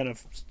has that kind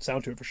of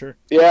sound to it for sure.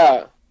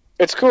 Yeah.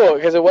 It's cool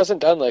because it wasn't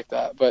done like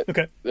that, but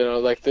Okay.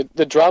 like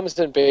the drums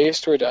and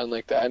bass were done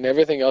like that, and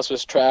everything else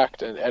was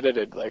tracked and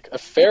edited like a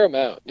fair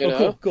amount,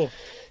 Cool.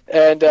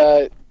 And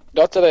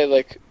not that I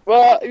like,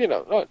 well,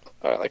 not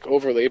like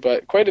overly,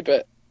 but quite a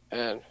bit.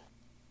 And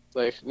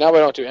like now I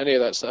don't do any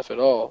of that stuff at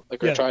all.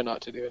 Like Yeah. I try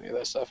not to do any of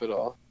that stuff at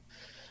all.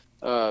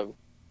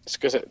 It's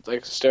because it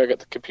like staring at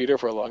the computer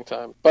for a long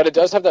time. But it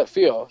does have that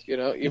feel, you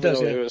know, even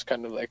though it was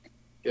kind of like,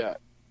 yeah,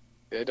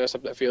 it does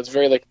have that feel. It's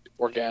very like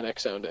organic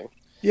sounding.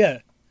 Yeah.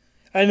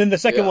 And then the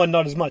second one,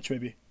 not as much,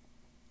 maybe.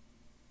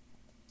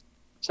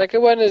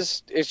 Second one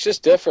it's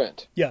just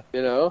different. Yeah.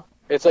 You know,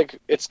 it's like,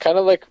 it's kind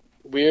of like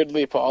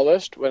weirdly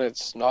polished when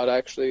it's not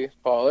actually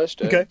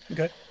polished. Okay.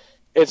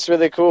 It's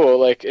really cool.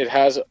 Like it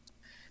has,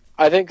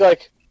 I think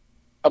like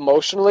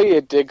emotionally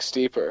it digs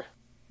deeper.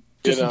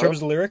 Just in terms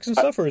of lyrics and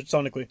stuff, or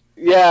sonically?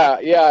 Yeah.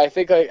 I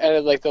think like,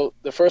 and like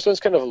the first one's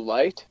kind of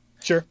light.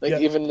 Sure.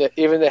 Like even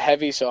the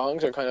heavy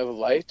songs are kind of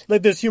light.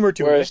 Like there's humor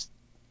to it.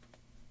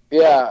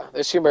 Yeah,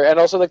 there's humor, and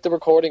also like the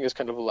recording is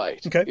kind of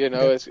light. Okay. You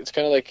know, it's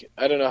kind of like,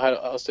 I don't know how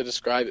else to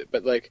describe it,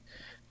 but like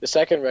the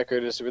second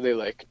record is really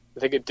like, I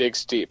think it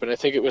digs deep, and I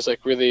think it was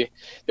like really,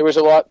 there was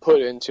a lot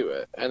put into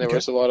it, and there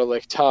was a lot of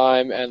like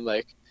time and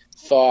like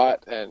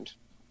thought, and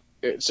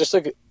it's just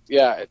like,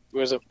 yeah, it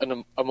was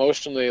an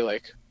emotionally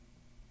like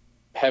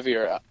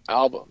heavier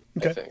album.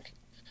 I think.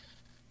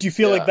 Do you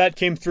feel like that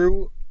came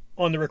through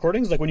on the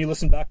recordings? Like when you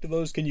listen back to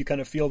those, can you kind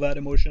of feel that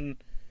emotion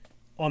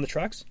on the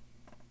tracks?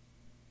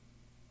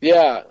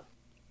 Yeah,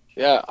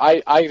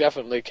 I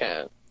definitely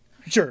can.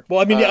 Sure. Well,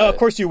 I mean, of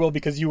course you will,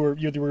 because you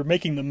were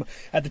making them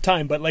at the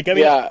time. But like, I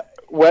mean,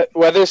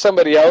 whether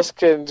somebody else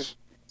feels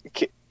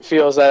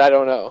that, I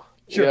don't know.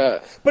 Sure. Yeah.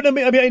 But I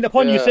mean,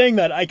 upon you saying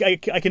that, I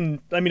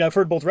can. I mean, I've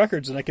heard both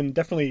records, and I can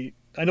definitely.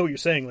 I know what you're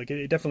saying. Like,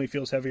 it definitely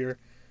feels heavier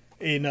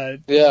in a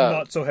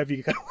not so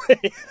heavy kind of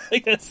way. I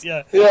guess.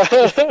 Yeah.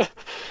 Yeah.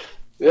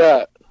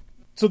 Yeah.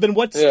 So then,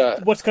 what's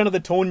kind of the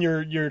tone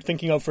you're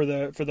thinking of for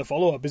the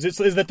follow up? Is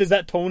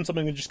that tone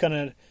something that just kind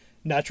of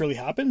naturally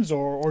happens,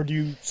 or do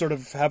you sort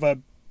of have a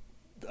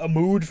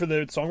mood for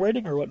the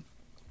songwriting, or what?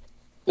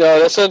 No,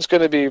 that sounds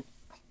going to be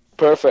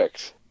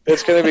perfect.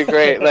 It's going to be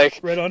great. Like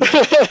right on.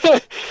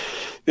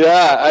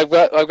 Yeah, I've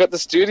got the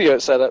studio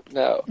set up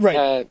now. Right.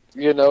 And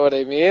you know what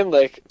I mean?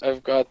 Like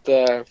I've got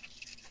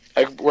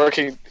I'm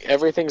working.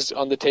 Everything's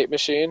on the tape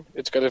machine.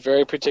 It's got a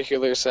very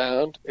particular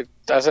sound. It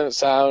doesn't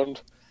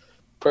sound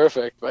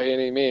perfect by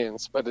any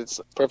means, but it's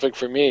perfect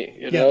for me,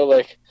 you know,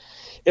 like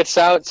it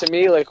sounds to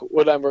me like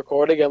when I'm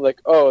recording, I'm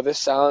like, oh, this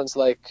sounds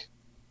like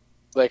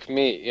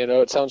me, you know,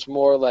 it sounds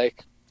more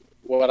like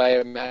what I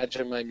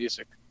imagine my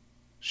music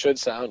should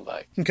sound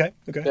like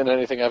than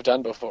anything I've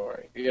done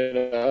before, you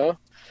know.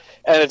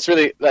 And it's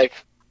really like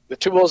the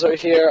tools are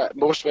here.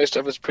 Most of my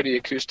stuff is pretty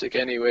acoustic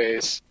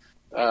anyways.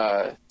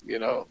 You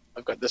know,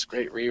 I've got this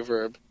great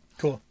reverb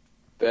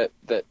that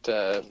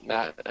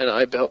Matt and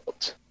I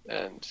built,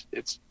 and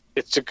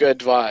it's a good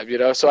vibe, you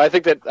know? So I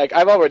think that, like,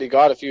 I've already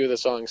got a few of the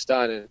songs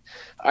done, and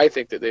I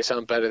think that they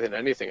sound better than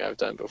anything I've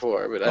done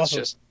before, but that's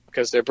just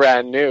because they're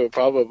brand new,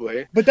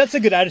 probably. But that's a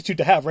good attitude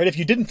to have, right? If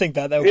you didn't think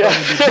that would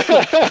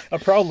probably be a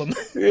problem.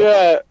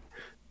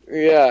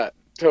 Yeah,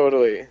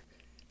 totally.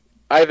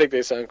 I think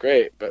they sound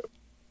great, but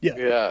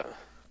yeah.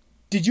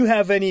 Did you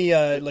have any,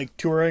 like,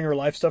 touring or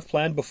live stuff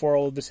planned before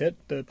all of this hit,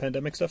 the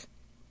pandemic stuff?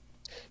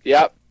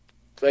 Yeah,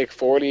 like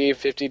 40,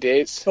 50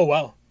 dates. Oh,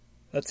 wow.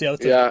 That's a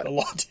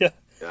lot,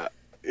 Yeah.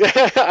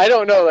 I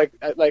don't know,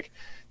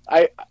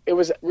 it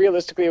was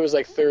realistically, it was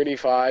like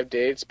 35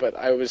 dates, but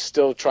I was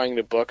still trying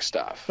to book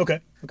stuff. Okay.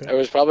 I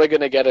was probably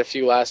going to get a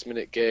few last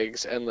minute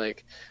gigs, and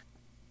like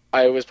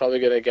I was probably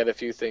going to get a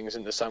few things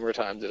in the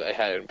summertime that I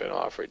hadn't been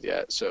offered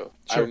yet. So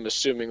I'm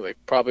assuming like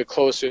probably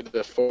closer to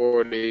the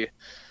 40,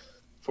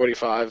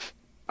 45.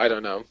 I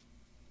don't know.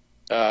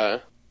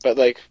 But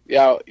like,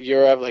 yeah,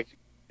 Europe, like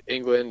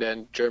England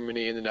and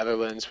Germany and the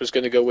Netherlands, was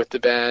going to go with the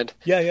band.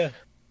 Yeah.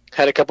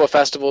 Had a couple of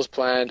festivals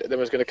planned, then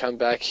was going to come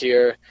back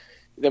here,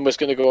 then was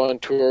going to go on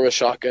tour with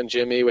Shotgun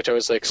Jimmy, which I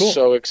was like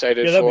so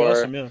excited for.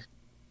 That'd be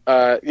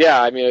awesome, yeah.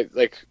 I mean,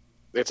 like,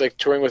 it's like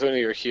touring with one of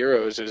your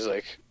heroes is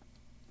like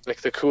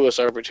the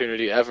coolest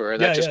opportunity ever,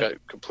 and that just got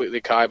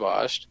completely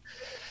kiboshed.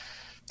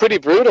 Pretty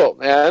brutal,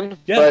 man.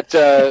 Yeah. But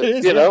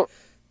you know,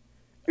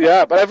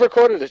 but I've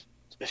recorded a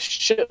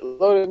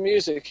shitload of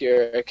music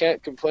here. I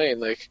can't complain.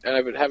 Like, and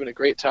I've been having a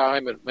great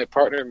time. And my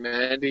partner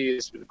Mandy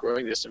has been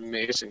growing this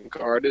amazing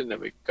garden, and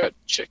we've got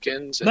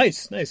chickens. And,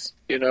 nice.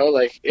 You know,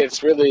 like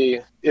it's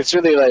really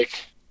like,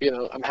 you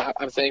know,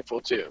 I'm thankful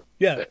too.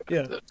 Yeah.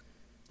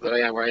 That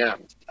I am where I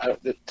am,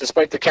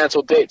 despite the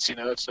canceled dates. You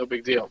know, it's no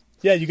big deal.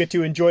 Yeah, you get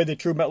to enjoy the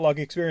true Metlock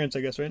experience, I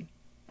guess, right?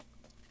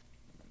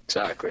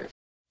 Exactly.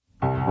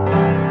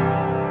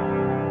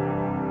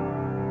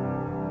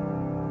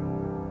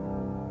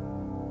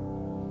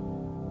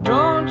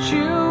 Don't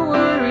you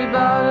worry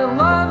about it,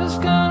 love is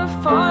gonna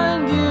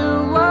find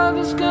you, love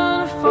is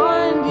gonna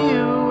find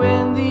you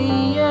in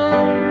the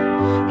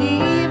end.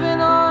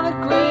 Even on a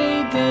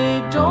gray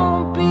day,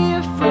 don't be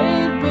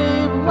afraid,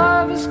 babe,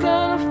 love is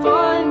gonna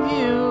find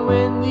you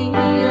in the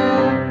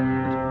end.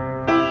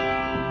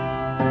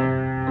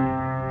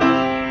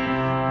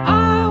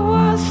 I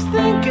was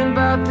thinking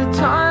about the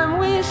time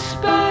we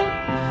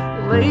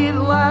spent late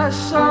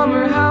last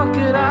summer, how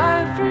could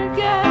I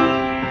forget?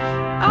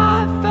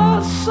 I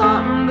felt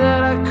something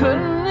that I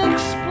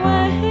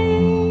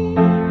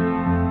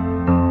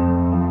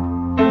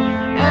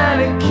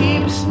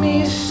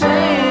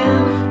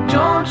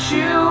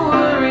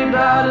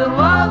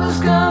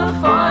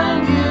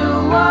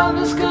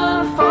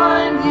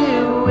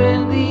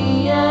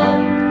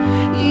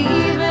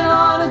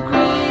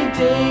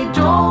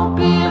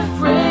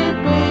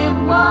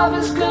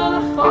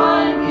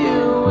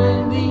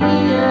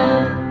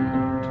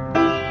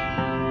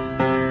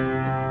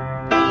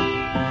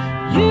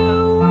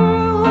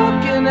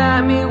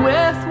had me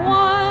with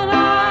one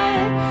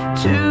eye,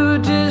 too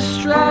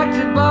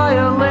distracted by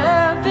a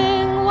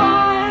living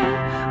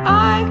lie.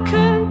 I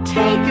couldn't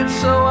take it,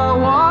 so I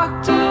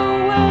walked away.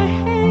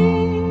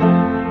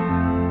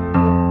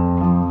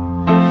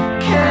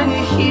 Can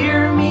you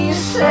hear me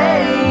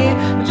say,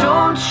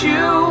 don't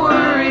you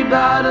worry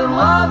about it,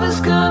 love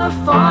is gonna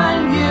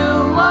find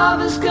you,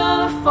 love is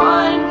gonna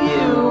find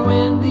you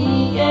in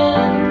the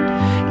end.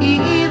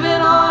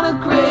 Even on a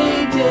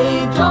gray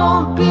day,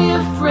 don't be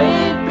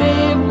afraid,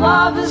 babe,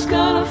 love is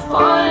gonna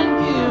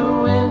find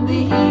you in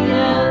the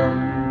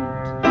end.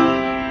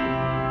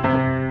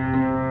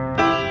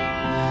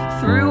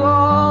 Through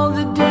all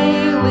the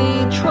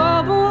daily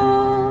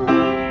trouble,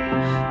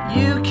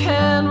 you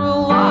can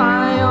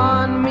rely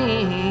on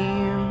me.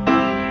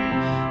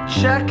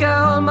 Check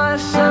out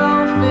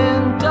myself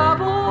in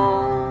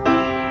double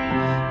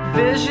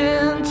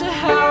vision to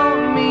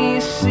help me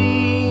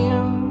see.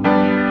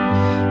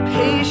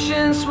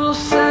 Patience will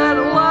set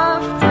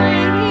love free.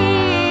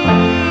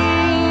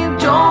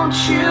 Don't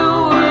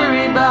you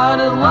worry about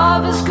it,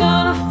 love is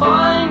gonna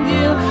find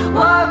you,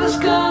 love is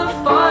gonna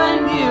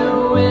find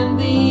you in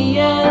the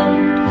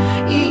end.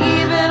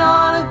 Even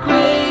on a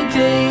gray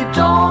day,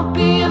 don't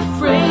be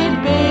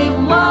afraid, babe,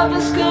 love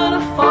is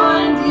gonna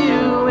find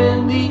you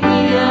in the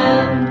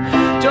end.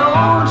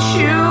 Don't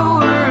you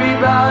worry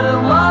about it,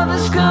 love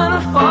is gonna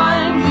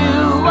find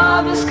you,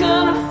 love is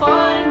gonna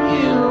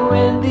find you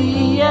in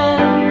the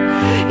end.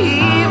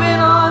 Even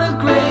on a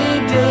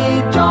gray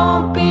day,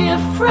 don't be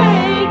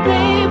afraid,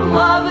 babe,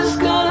 love is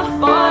gonna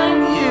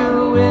find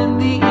you in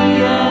the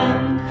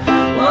end.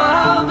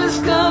 Love is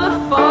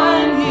gonna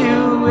find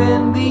you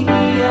in the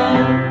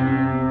end.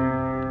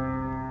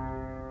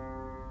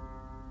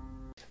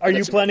 Are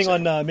you planning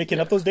on making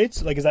up those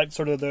dates? Like, is that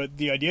sort of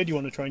the idea? Do you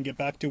want to try and get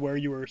back to where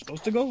you were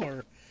supposed to go,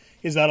 or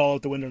is that all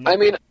out the window now? I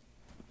mean,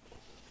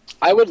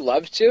 I would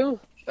love to,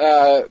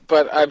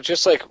 but I'm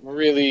just like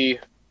really,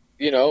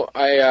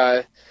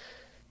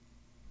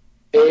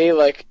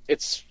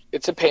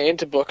 it's a pain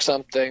to book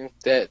something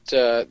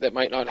that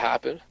might not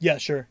happen. Yeah,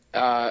 sure.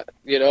 I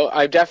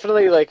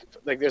definitely like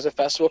there's a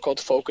festival called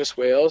Focus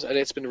Wales, and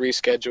it's been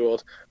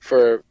rescheduled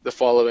for the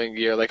following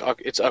year. Like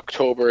it's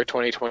October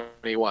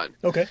 2021.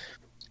 Okay.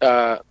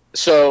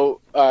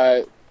 So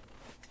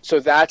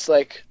that's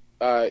like,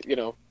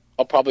 I'll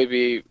probably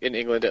be in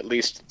England at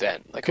least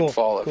then, like in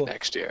fall of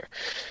next year.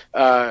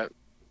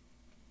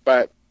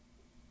 But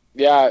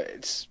yeah,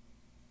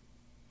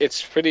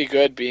 it's pretty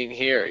good being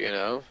here,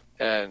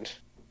 and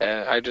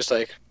I just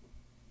like,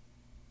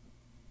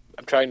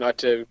 I'm trying not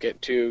to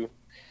get too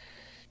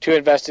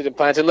invested in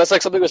plans unless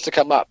like something was to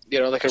come up,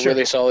 like a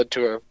really solid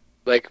tour,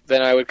 like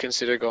then I would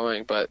consider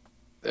going, but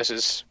this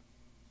is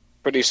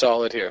pretty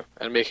solid here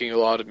and making a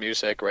lot of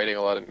music, writing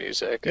a lot of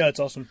music. Yeah,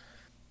 it's awesome.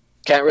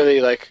 Can't really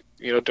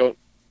don't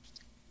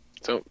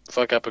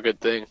fuck up a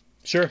good thing.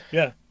 Sure,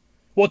 yeah.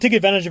 Well, take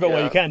advantage of it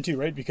while you can too,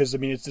 right? Because I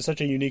mean, it's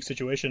such a unique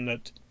situation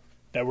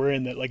that we're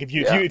in. That like if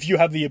you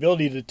have the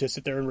ability to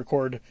sit there and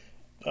record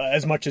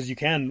as much as you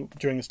can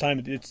during this time,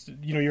 it's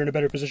you're in a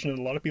better position than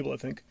a lot of people. I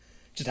think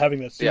just having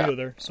that studio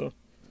there. So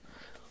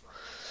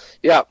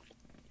yeah,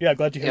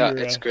 glad to hear you're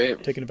it's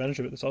great. Taking advantage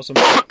of it. That's awesome.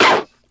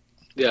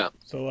 Yeah.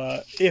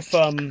 So if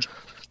I'm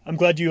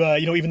glad you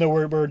even though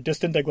we're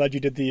distant, I'm glad you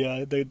did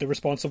the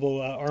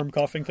responsible arm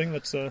coughing thing.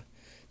 That's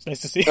it's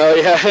nice to see. Oh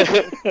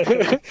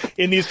yeah.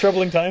 In these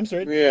troubling times,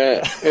 right?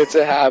 Yeah, it's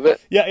a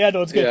habit. Yeah,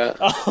 no, it's good. Yeah.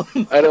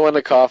 I don't want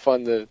to cough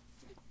on the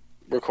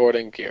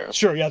recording gear.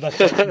 Sure, yeah,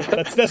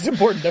 that's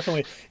important,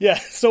 definitely. Yeah.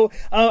 So,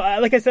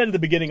 like I said at the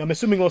beginning, I'm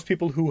assuming most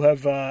people who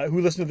have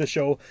who listen to the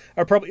show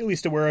are probably at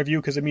least aware of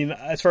you, because I mean,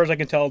 as far as I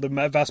can tell, the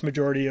vast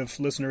majority of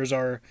listeners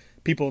are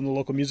people in the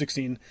local music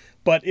scene.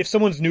 But if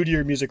someone's new to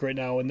your music right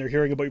now and they're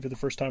hearing about you for the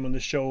first time on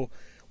this show,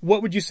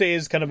 what would you say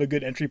is kind of a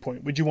good entry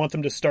point? Would you want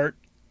them to start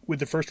with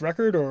the first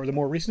record or the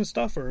more recent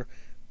stuff, or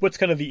what's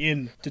kind of the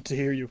in to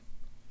hear you,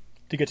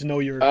 to get to know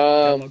your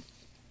catalog?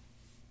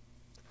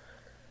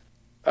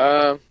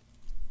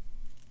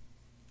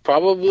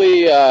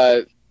 Probably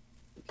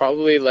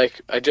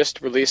like I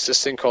just released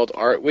this thing called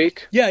Art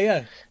Week.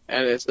 Yeah.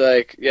 And it's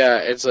like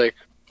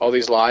all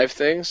these live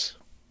things.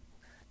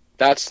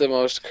 That's the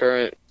most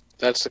current.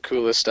 That's the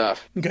coolest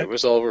stuff. Okay. It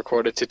was all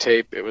recorded to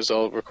tape. It was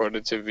all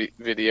recorded to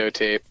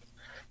videotape.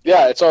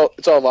 Yeah, it's all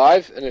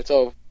live, and it's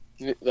all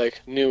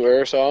like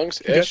newer songs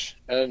ish,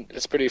 and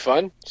it's pretty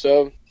fun.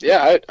 So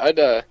yeah, I'd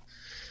It's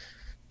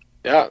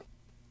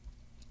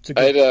a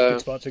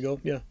good spot to go.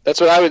 Yeah, that's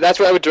where I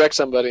would direct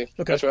somebody.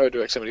 Okay. That's where I would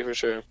direct somebody for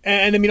sure.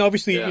 And I mean,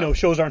 obviously,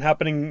 shows aren't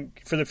happening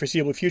for the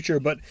foreseeable future.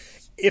 But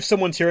if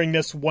someone's hearing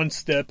this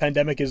once the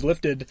pandemic is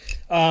lifted,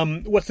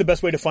 what's the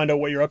best way to find out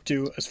what you're up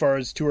to as far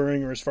as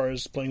touring or as far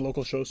as playing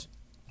local shows?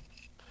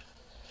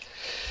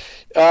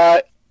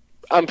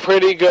 I'm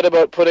pretty good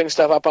about putting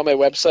stuff up on my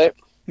website.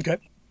 Okay.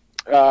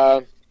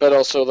 But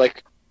also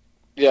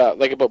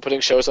about putting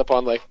shows up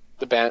on like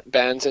the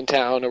bands in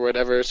town or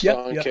whatever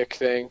kick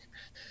thing.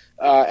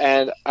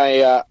 And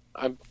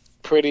I'm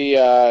pretty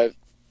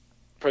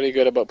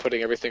good about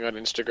putting everything on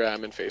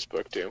Instagram and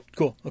Facebook too.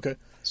 Cool. Okay.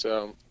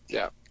 So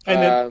Yeah.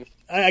 And then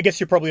I guess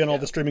you're probably on all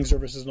the streaming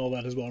services and all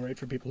that as well, right?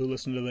 For people who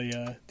listen to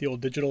the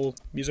old digital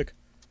music.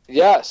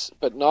 Yes,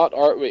 but not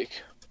Art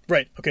Week.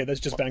 Right. Okay,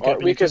 that's just Bandcamp.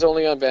 Art Week is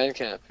only on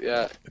Bandcamp.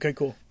 Yeah. Okay,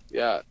 cool.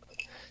 Yeah.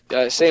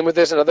 Yeah. Same with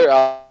there's another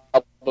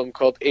album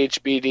called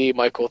HBD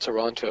Michael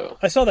Toronto.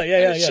 I saw that.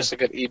 Yeah. It's just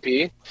like an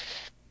EP.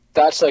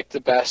 That's like the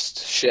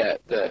best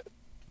shit that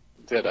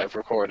I've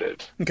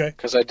recorded. Okay.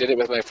 Because I did it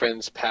with my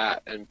friends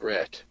Pat and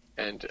Britt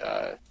and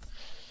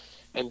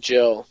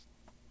Jill,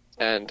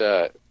 and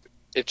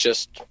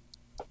it's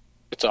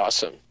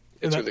awesome.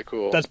 It's really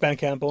cool. That's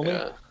Bandcamp only?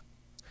 Yeah.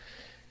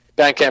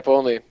 Bandcamp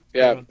only.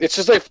 Yeah. Yeah. It's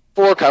just like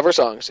 4 cover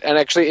songs, and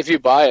actually, if you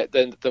buy it,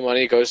 then the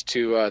money goes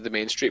to the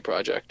Main Street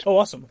Project. Oh,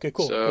 awesome. Okay,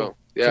 cool. So cool.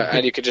 yeah,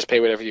 and you can just pay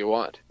whatever you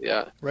want.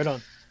 Yeah. Right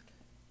on.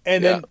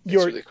 And Yeah, then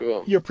it's really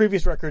cool. your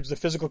previous records, the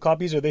physical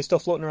copies, are they still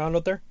floating around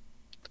out there?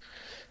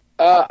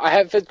 I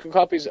have physical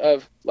copies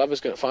of Love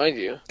Is Gonna Find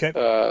You. Okay.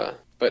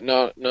 But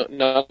none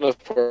of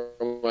For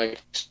My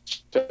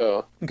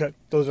Show. Okay,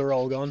 those are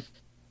all gone.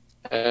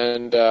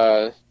 And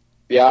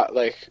yeah,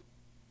 like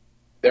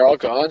they're all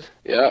gone.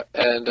 Yeah,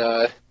 and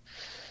yeah,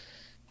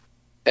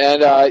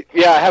 I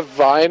have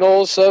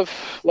vinyls of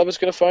Love Is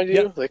Gonna Find You.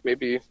 Yeah. Like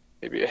maybe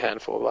a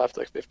handful left,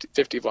 like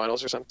 50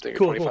 vinyls or something,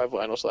 Cool, or 25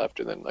 vinyls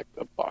left, and then like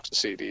a box of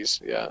CDs.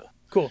 Yeah.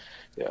 Cool.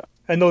 Yeah.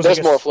 And those, There's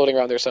I guess, more floating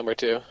around there somewhere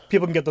too.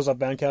 people can get those off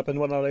Bandcamp and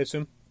whatnot, I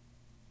assume?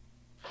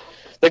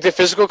 Like the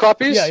physical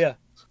copies? Yeah.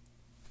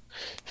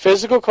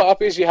 Physical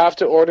copies you have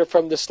to order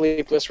from the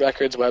Sleepless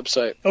Records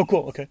website. Oh,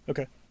 cool.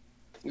 Okay.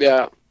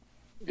 Yeah.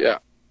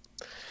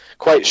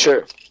 Quite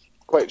sure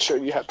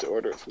you have to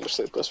order it from the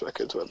Sleepless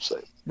Records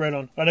website. Right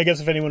on. And I guess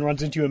if anyone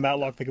runs into you in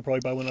Matlock, they could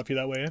probably buy one off you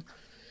that way,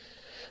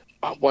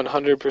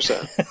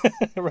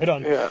 100%. Right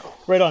on. Yeah.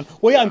 Right on.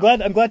 Well, yeah, I'm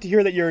glad to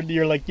hear that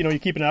you're like, you're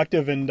keeping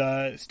active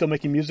and still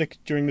making music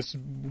during this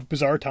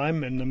bizarre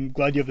time, and I'm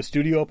glad you have the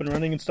studio up and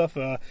running and stuff.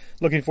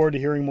 Looking forward to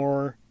hearing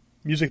more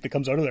music that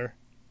comes out of there.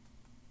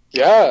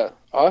 Yeah.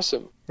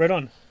 Awesome. Right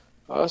on.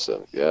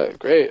 Awesome. Yeah.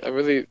 Great. I'm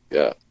really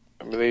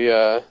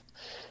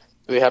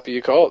happy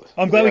you called.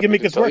 I'm glad we can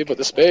make this tell work. you about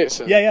the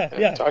space. And, Yeah.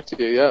 and talk to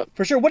you. Yeah.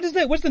 For sure. What's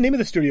the name of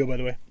the studio, by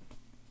the way?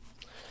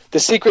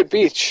 The Secret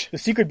Beach. The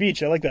Secret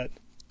Beach. I like that.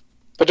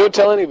 But don't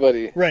tell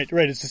anybody. Right.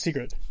 It's a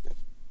secret.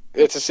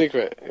 It's a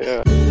secret.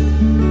 Yeah.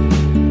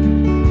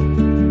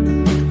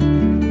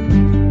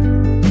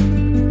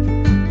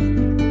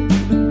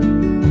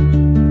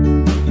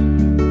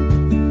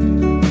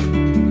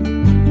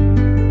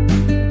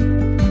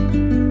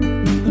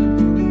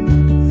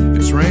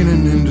 It's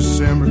raining in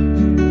December.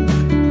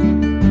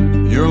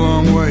 You're a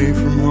long way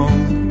from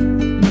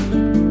home.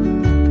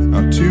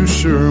 Not too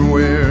sure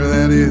where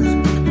that is,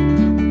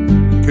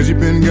 'cause you've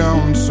been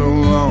gone so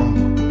long.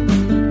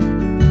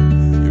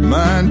 Your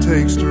mind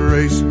takes to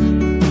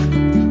racing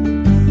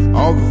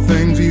all the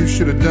things you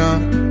should have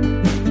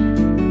done,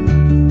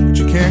 but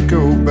you can't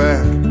go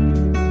back.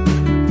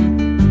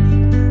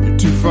 You're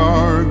too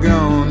far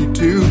gone, you're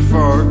too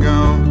far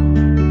gone.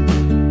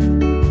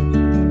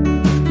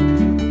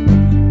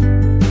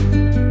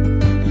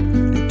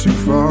 You're too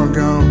far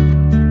gone.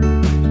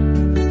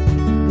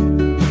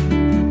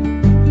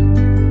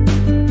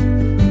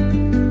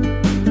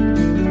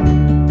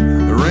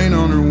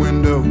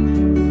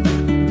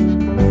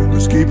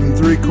 Keeping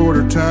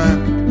 3/4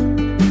 time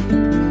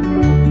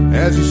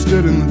as you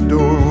stood in the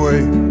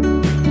doorway.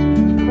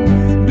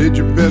 Did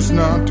your best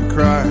not to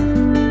cry.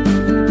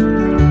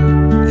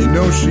 You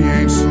know she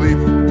ain't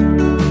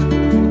sleeping,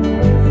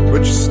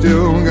 but you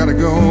still gotta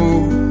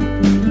go,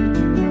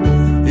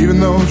 even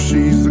though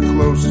she's the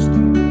closest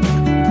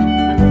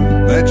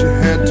that you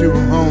had to a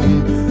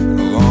home in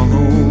a long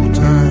old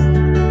time.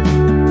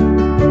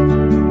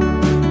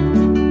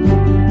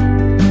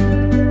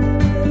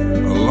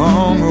 A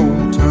long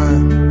old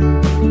time.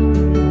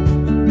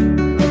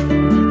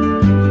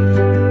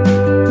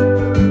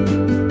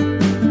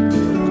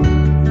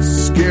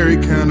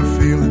 Kind of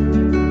feeling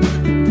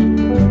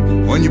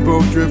when you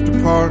both drift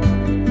apart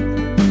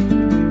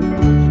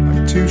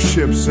like two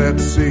ships at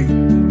sea,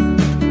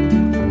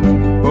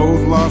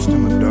 both lost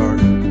in the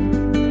dark.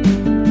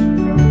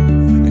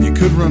 And you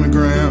could run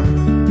aground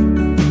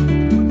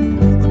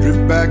or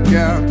drift back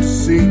out to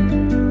sea.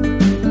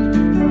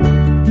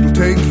 It'll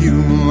take you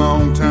a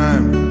long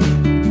time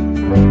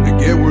to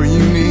get where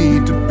you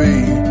need to be.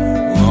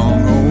 A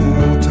long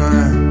old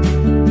time.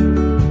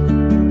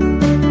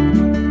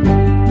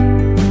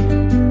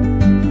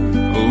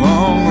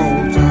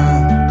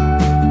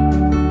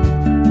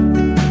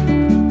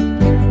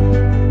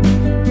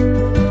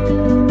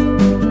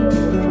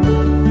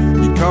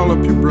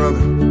 Up your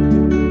brother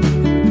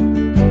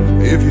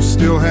if you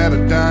still had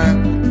a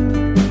dime,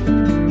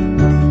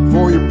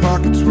 for your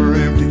pockets were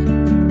empty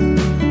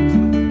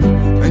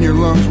and your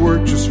lungs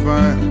worked just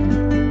fine.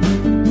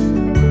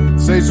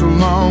 Say so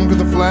long to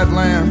the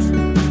flatlands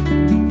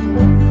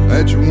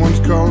that you once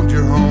called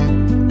your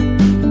home.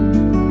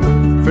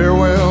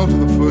 Farewell to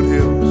the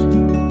foothills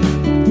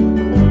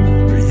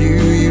where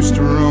you used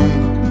to roam.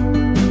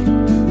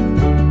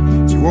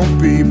 You won't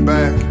be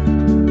back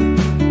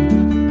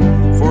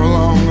for a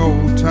long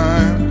old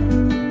time.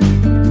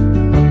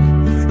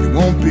 You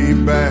won't be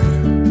back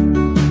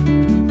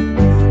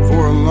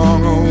for a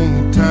long old